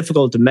ones. They're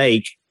difficult to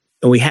make.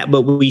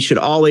 But we should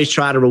always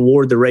try to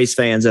reward the race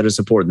fans that are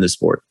supporting this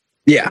sport.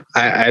 Yeah,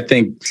 I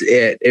think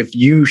if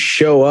you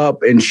show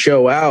up and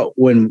show out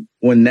when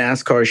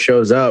NASCAR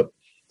shows up,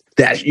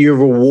 that your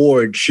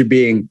reward should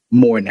be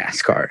more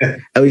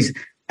NASCAR. At least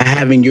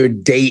having your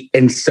date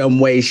in some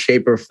way,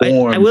 shape, or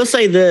form. I will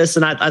say this,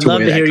 and I'd love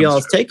to hear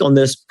y'all's take on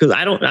this, because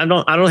I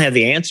don't have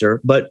the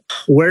answer. But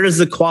where does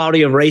the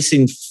quality of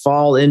racing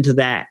fall into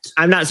that?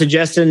 I'm not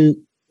suggesting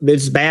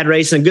it's bad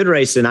racing and good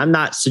racing. I'm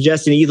not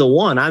suggesting either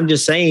one. I'm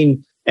just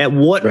saying at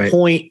what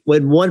point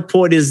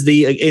is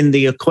in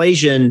the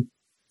equation,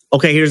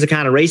 okay, here's the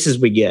kind of races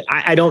we get.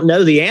 I don't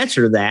know the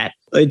answer to that.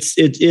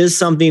 It is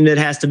something that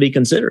has to be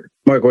considered.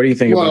 Mark, what do you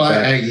think about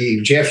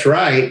that? Jeff's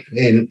right.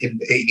 And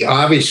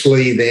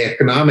obviously the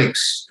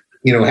economics,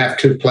 have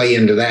to play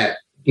into that,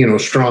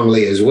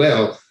 strongly as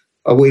well.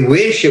 We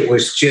wish it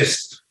was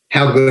just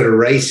how good a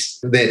race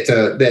that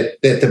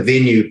the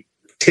venue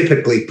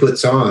typically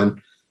puts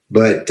on.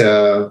 But,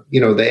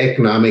 the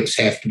economics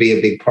have to be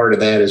a big part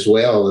of that as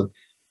well. And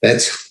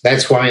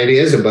that's why it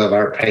is above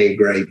our pay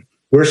grade.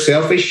 We're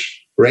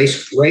selfish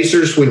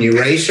racers. When you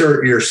race,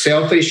 you're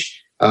selfish.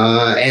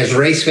 As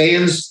race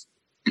fans,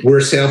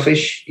 we're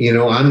selfish.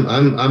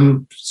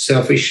 I'm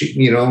selfish,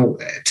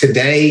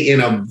 today in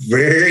a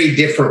very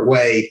different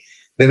way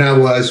than I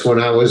was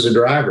when I was a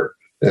driver.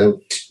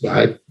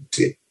 I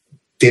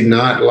did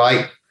not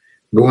like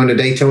going to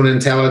Daytona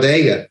and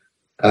Talladega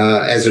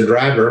as a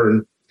driver.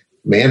 And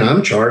man,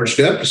 I'm charged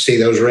up to see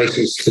those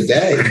races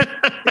today.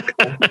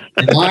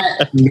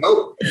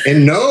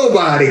 and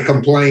nobody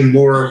complained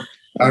more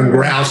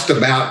groused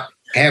about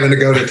having to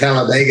go to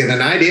Talladega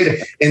than I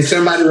did. And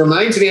somebody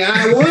reminds me,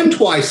 I won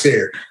twice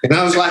there. And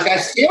I was like, I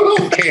still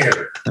don't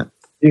care.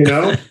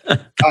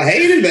 I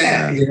hated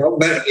that,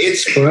 but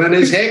it's fun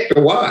as heck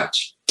to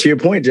watch. To your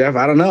point, Jeff,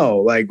 I don't know,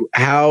 like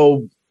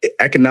how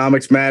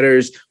economics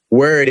matters,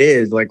 where it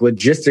is, like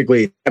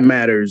logistically that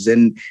matters.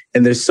 And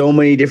there's so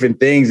many different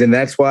things. And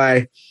that's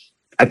why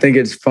I think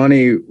it's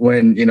funny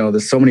when,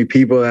 there's so many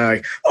people that are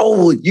like,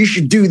 oh, you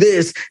should do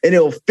this and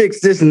it'll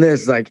fix this and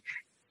this. Like,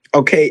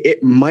 okay,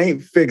 it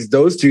might fix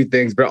those two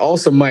things, but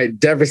also might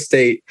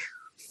devastate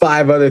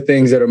 5 other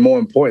things that are more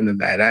important than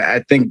that.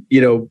 I think,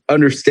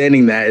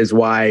 understanding that is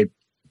why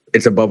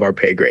it's above our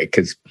pay grade,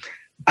 because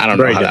I don't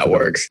know how that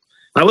works.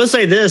 I will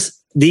say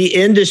this, the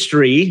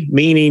industry,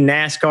 meaning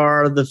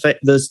NASCAR,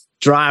 the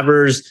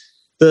drivers,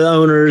 the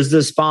owners,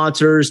 the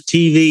sponsors,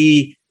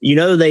 TV,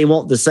 they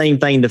want the same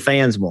thing the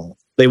fans want.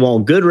 They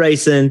want good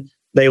racing.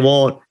 They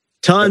want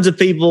tons of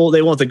people.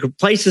 They want the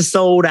places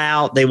sold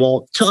out. They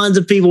want tons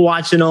of people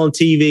watching on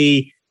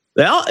TV.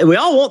 We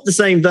all want the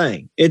same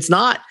thing. It's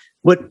not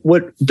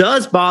what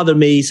does bother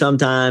me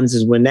sometimes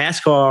is when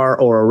NASCAR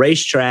or a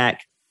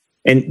racetrack,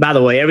 and by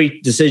the way, every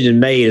decision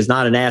made is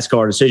not a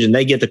NASCAR decision.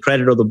 They get the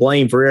credit or the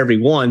blame for every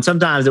one.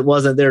 Sometimes it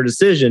wasn't their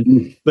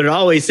decision, but it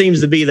always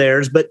seems to be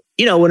theirs. But,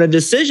 when a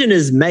decision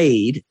is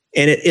made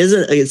and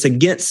it's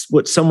against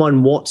what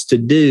someone wants to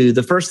do,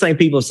 the first thing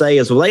people say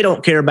is, well, they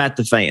don't care about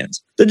the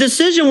fans. The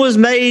decision was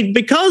made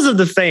because of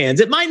the fans.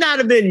 It might not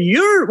have been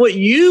what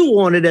you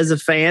wanted as a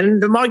fan.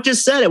 Mark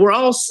just said it. We're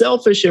all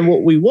selfish in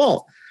what we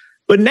want.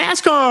 But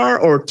NASCAR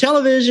or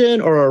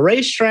television or a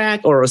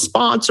racetrack or a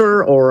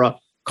sponsor or a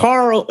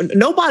car,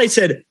 nobody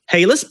said,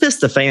 hey, let's piss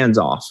the fans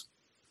off.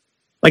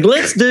 Like,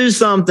 let's do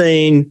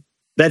something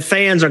that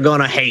fans are going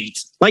to hate.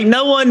 Like,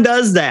 no one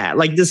does that.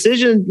 Like,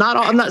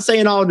 I'm not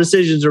saying all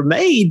decisions are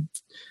made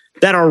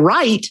that are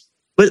right,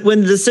 but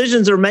when the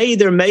decisions are made,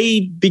 they're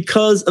made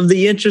because of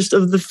the interest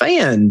of the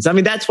fans. I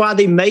mean, that's why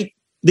they make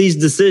these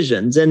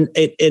decisions. And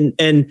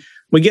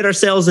we get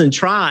ourselves in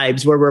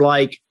tribes where we're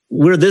like,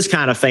 we're this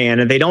kind of fan.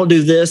 And they don't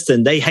do this,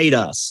 then they hate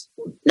us.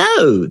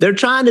 No, they're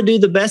trying to do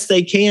the best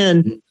they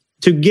can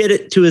to get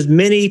it to as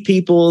many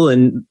people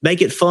and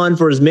make it fun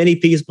for as many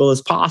people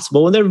as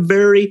possible. And they're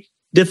very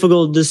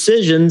difficult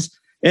decisions.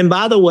 And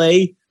by the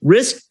way,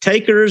 risk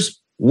takers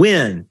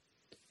win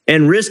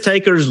and risk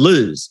takers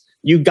lose.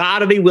 You got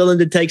to be willing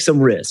to take some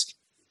risk.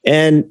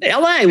 And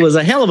LA was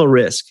a hell of a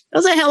risk. That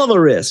was a hell of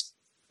a risk.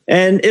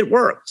 And it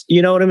worked.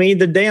 You know what I mean?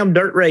 The damn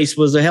dirt race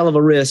was a hell of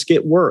a risk.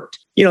 It worked.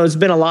 It's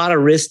been a lot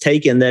of risks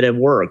taken that have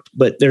worked,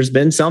 but there's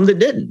been some that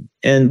didn't.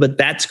 But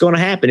that's going to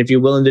happen if you're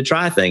willing to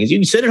try things. You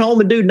can sit at home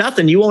and do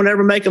nothing. You won't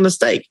ever make a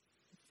mistake.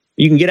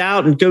 You can get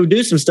out and go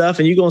do some stuff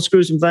and you're going to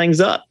screw some things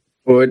up.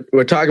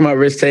 We're talking about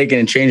risk taking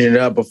and changing it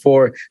up.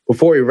 Before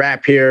we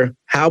wrap here,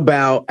 how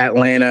about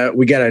Atlanta?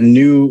 We got to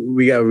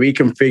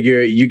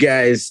reconfigure. You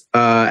guys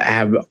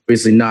have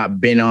obviously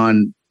not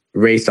been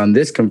raced on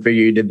this configure.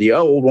 You did the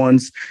old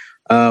ones.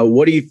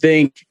 What do you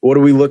think? What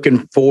are we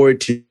looking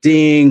forward to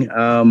seeing?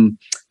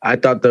 I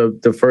thought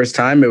the first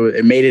time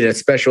it made it a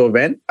special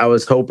event. I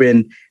was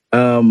hoping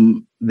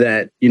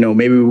that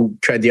maybe we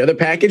tried the other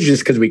package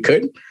just because we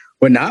could.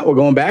 We're not. We're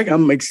going back.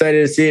 I'm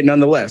excited to see it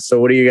nonetheless. So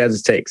what are you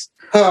guys' takes?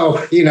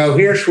 Oh,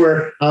 here's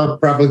where I'm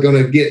probably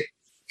going to get,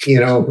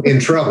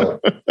 in trouble.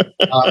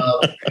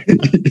 I'm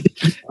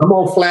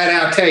going to flat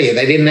out tell you,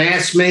 they didn't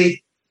ask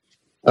me.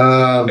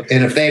 And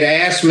if they'd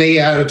asked me,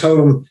 I'd have told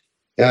them,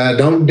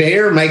 don't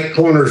dare make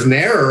corners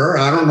narrower.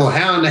 I don't know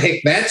how in the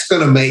heck that's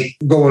going to make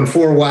going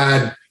 4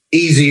 wide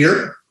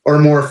easier or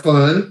more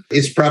fun.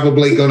 It's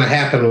probably going to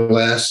happen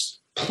less.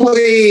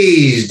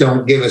 Please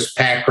don't give us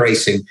pack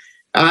racing.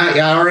 I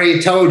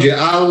already told you,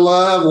 I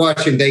love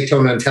watching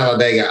Daytona and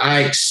Talladega.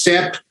 I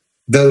accept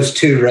those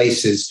two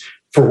races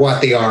for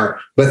what they are,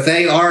 but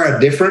they are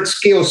a different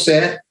skill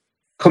set,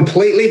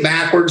 completely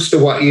backwards to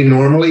what you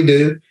normally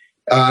do.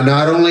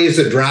 Not only is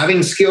the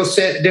driving skill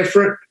set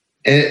different,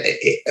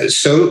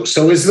 so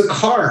is the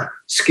car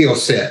skill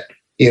set,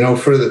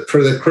 for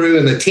the crew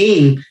and the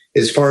team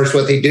as far as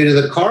what they do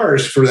to the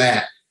cars for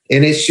that.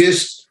 And it's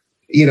just,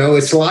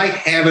 it's like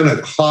having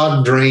a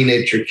clogged drain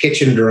at your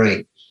kitchen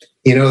drain.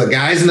 The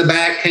guys in the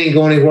back can't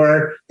go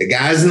anywhere. The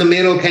guys in the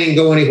middle can't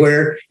go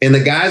anywhere. And the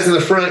guys in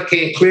the front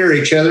can't clear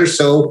each other.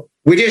 So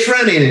we just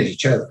run into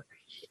each other.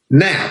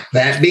 Now,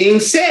 that being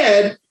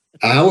said,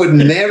 I would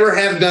never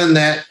have done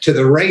that to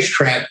the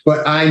racetrack,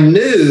 but I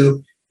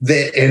knew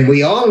that, and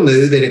we all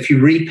knew that if you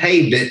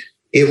repaved it,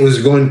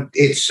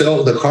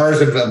 the cars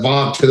have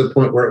evolved to the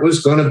point where it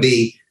was going to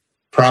be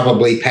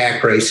probably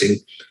pack racing.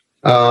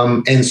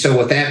 And so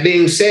with that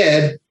being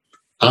said,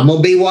 I'm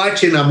going to be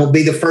watching. I'm going to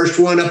be the first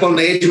one up on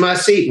the edge of my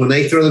seat when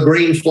they throw the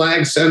green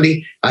flag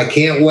Sunday. I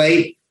can't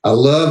wait. I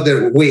love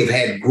that we've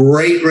had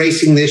great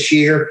racing this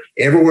year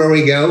everywhere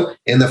we go.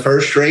 And the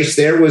first race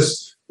there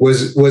was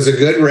a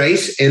good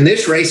race. And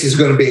this race is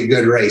going to be a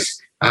good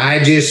race.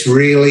 I just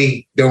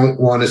really don't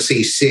want to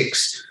see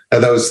 6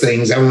 of those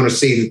things. I want to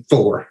see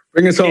 4.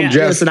 Bring us home,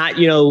 Jeff. Listen,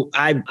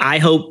 I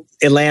hope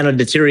Atlanta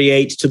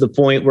deteriorates to the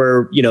point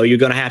where, you're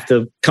going to have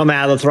to come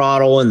out of the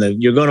throttle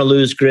and you're going to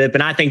lose grip.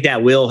 And I think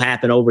that will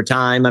happen over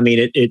time. I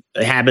mean, it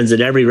happens at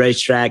every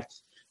racetrack.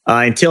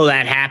 Until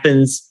that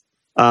happens,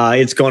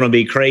 it's going to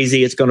be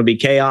crazy. It's going to be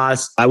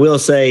chaos. I will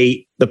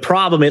say the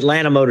problem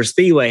Atlanta Motor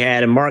Speedway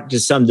had, and Mark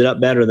just summed it up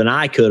better than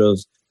I could have,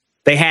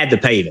 they had to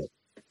pave it.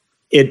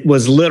 It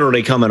was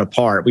literally coming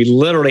apart. We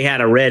literally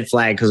had a red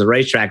flag because the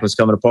racetrack was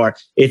coming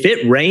apart. If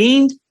it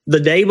rained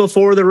the day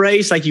before the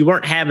race, like you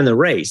weren't having the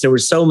race. There were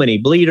so many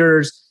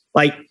bleeders,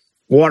 like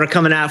water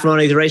coming out from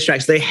underneath the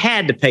racetracks. They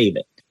had to pave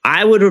it.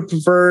 I would have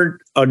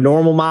preferred a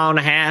normal 1.5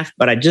 miles,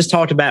 but I just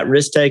talked about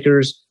risk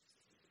takers.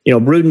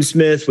 Bruton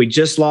Smith, we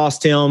just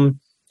lost him.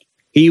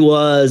 He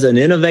was an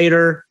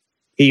innovator.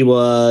 He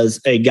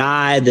was a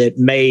guy that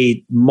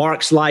made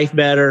Mark's life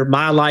better,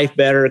 my life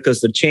better,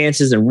 because the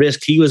chances and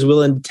risks he was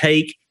willing to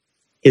take.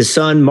 His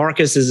son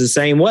Marcus is the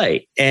same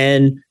way.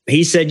 And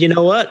he said, you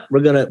know what?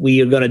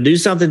 We are gonna do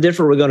something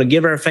different. We're gonna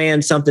give our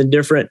fans something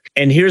different.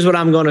 And here's what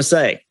I'm gonna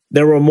say.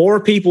 There were more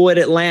people at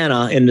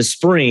Atlanta in the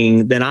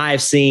spring than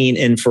I've seen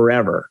in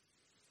forever.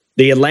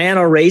 The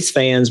Atlanta race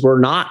fans were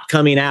not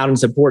coming out and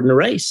supporting the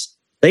race.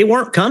 They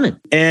weren't coming.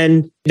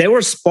 And they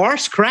were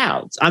sparse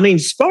crowds. I mean,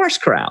 sparse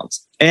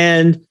crowds.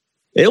 And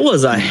it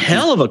was a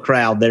hell of a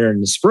crowd there in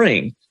the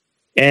spring.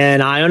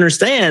 And I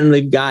understand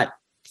they've got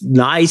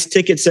nice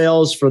ticket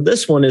sales for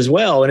this one as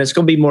well. And it's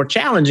going to be more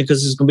challenging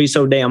because it's going to be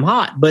so damn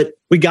hot. But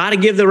we got to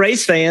give the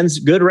race fans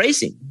good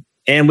racing.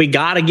 And we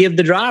got to give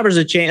the drivers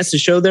a chance to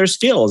show their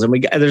skills.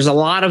 And there's a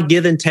lot of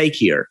give and take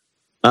here.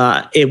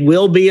 It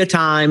will be a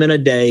time and a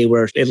day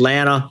where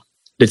Atlanta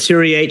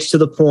deteriorates to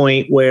the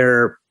point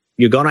where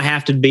you're going to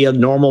have to be a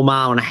normal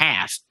mile and a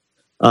half.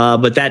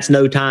 But that's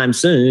no time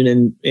soon.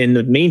 And in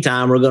the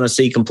meantime, we're going to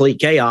see complete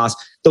chaos.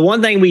 The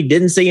one thing we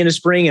didn't see in the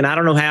spring, and I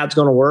don't know how it's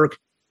going to work,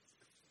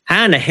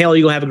 how in the hell are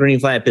you going to have a green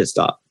flag pit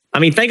stop? I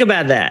mean, think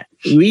about that.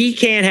 We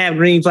can't have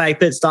green flag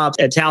pit stops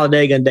at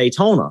Talladega and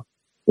Daytona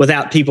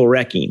without people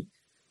wrecking.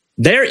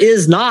 There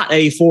is not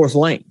a fourth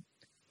lane.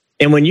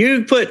 And when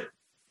you put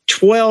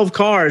 12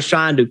 cars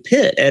trying to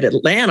pit at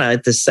Atlanta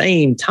at the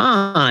same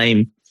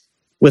time,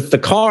 with the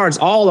cars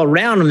all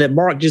around them that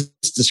Mark just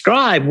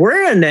described,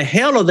 where in the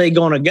hell are they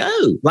going to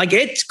go? Like,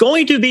 it's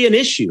going to be an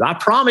issue. I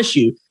promise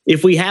you,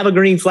 if we have a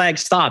green flag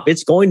stop,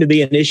 it's going to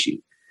be an issue.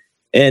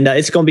 And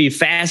it's going to be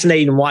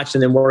fascinating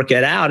watching them work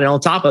it out. And on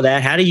top of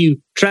that,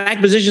 track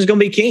position is going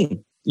to be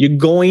king. You're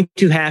going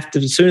to have to,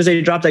 as soon as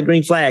they drop that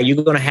green flag,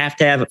 you're going to have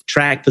a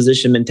track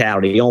position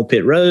mentality on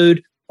pit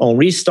road, on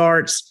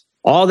restarts,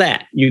 all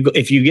that.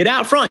 If you get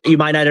out front, you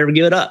might not ever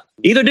give it up.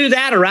 Either do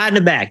that or ride in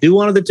the back. Do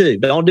one of the two.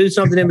 Don't do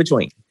something in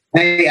between.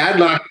 Hey,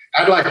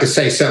 I'd like to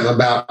say something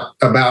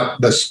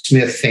about the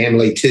Smith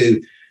family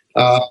too.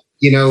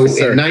 In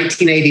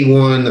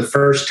 1981, the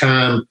first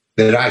time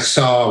that I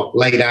saw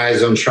laid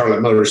eyes on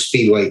Charlotte Motor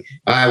Speedway,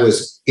 I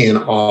was in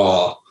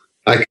awe.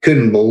 I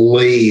couldn't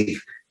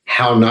believe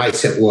how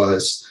nice it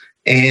was.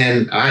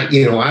 And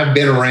I've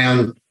been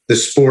around the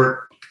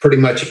sport pretty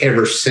much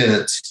ever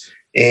since.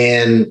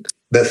 And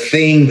the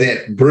thing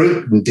that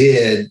Bruton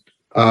did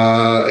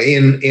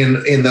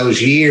in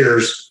those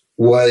years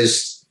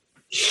was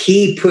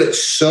he put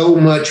so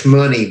much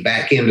money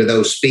back into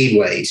those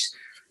speedways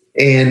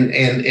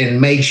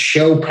and made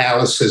show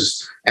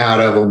palaces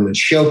out of them and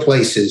show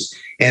places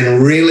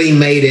and really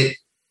made it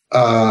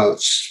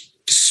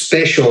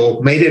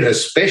special, made it a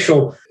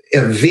special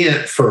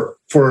event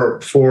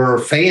for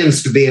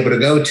fans to be able to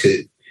go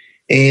to.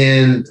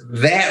 And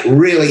that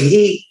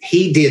really,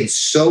 he did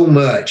so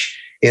much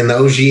in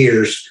those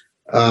years,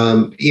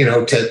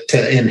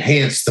 to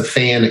enhance the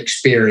fan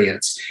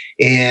experience.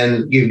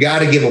 And you've got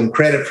to give them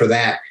credit for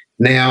that.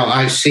 Now,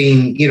 I've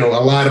seen, a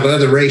lot of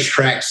other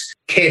racetracks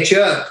catch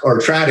up or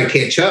try to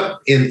catch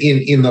up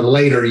in the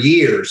later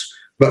years.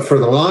 But for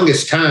the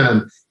longest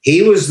time,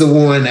 he was the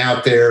one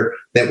out there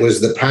that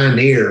was the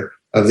pioneer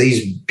of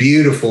these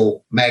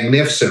beautiful,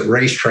 magnificent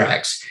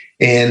racetracks.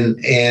 And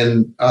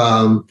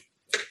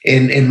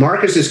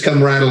Marcus has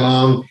come right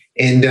along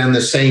and done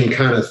the same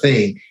kind of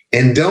thing.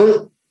 And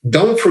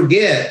don't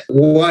forget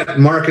what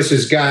Marcus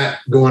has got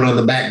going on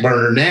the back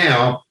burner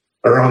now,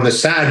 or on the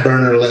side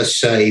burner, let's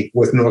say,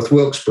 with North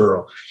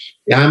Wilkesboro.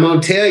 I'm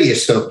going to tell you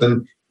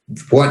something.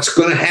 What's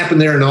going to happen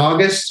there in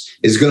August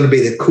is going to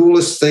be the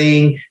coolest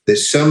thing that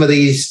some of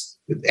these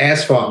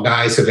asphalt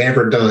guys have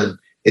ever done,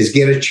 is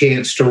get a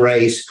chance to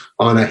race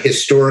on a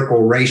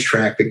historical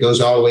racetrack that goes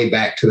all the way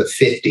back to the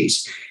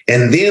 50s.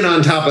 And then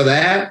on top of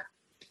that,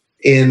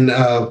 in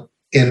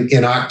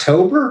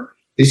October,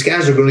 these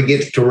guys are going to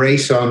get to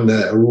race on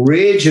the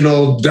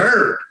original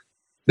dirt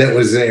that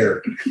was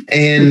there.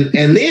 And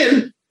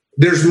then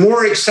there's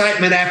more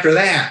excitement after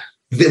that.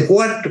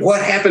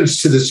 What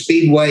happens to the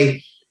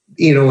Speedway,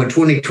 in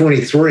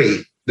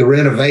 2023, the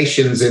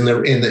renovations and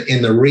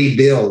the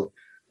rebuild,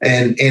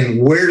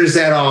 and where does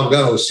that all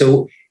go?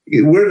 So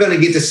we're going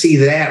to get to see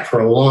that for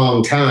a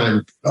long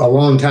time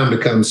to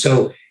come.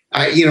 So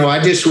I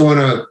just want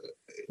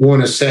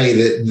to say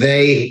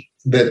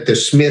that the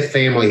Smith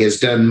family has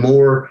done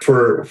more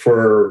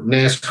for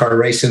NASCAR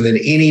racing than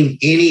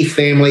any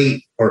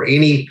family or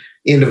any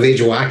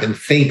individual I can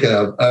think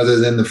of other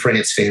than the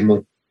France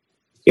family.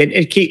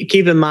 And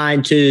keep in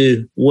mind,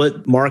 too,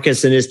 what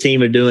Marcus and his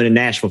team are doing in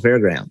Nashville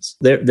Fairgrounds.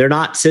 They're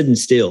not sitting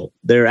still.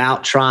 They're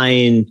out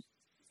trying,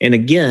 and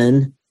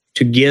again,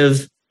 to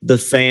give the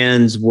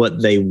fans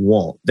what they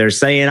want. They're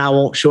saying, I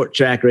want short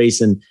track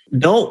racing.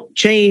 Don't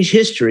change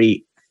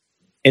history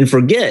and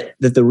forget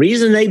that the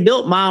reason they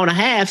built mile and a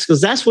half is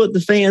because that's what the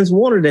fans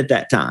wanted at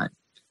that time.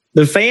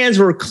 The fans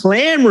were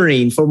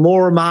clamoring for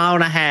more mile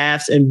and a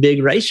halves and big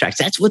racetracks.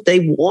 That's what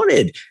they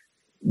wanted.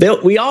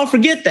 We all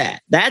forget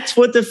that. That's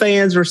what the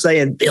fans were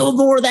saying. Build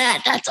more of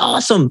that. That's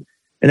awesome.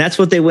 And that's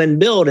what they went and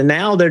built. And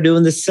now they're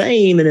doing the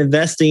same and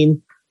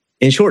investing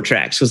in short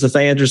tracks because the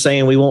fans are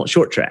saying we want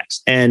short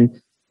tracks.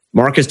 And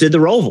Marcus did the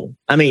Roval.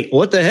 I mean,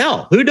 what the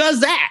hell? Who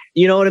does that?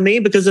 You know what I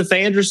mean? Because the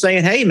fans are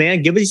saying, hey,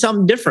 man, give me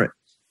something different.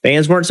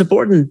 Fans weren't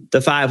supporting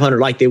the 500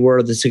 like they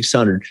were the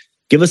 600.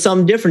 Give us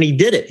something different. He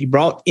did it. He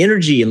brought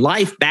energy and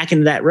life back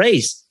into that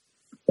race.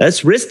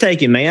 That's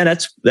risk-taking, man.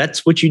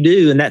 That's what you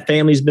do, and that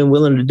family's been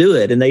willing to do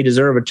it, and they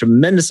deserve a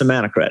tremendous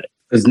amount of credit.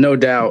 There's no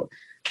doubt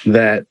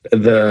that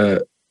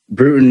the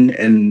Bruton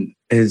and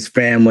his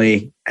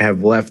family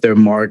have left their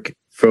mark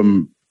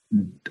from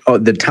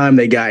the time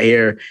they got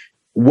here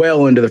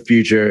well into the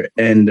future.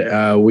 And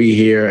we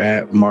here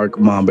at Mark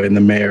Mamba and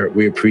the Mayor,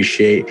 we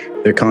appreciate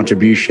their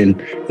contribution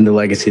and the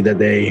legacy that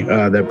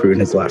that Bruton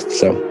has left.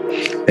 So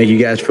thank you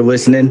guys for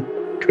listening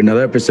to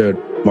another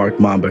episode, Mark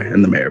Mamba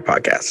and the Mayor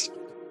podcast.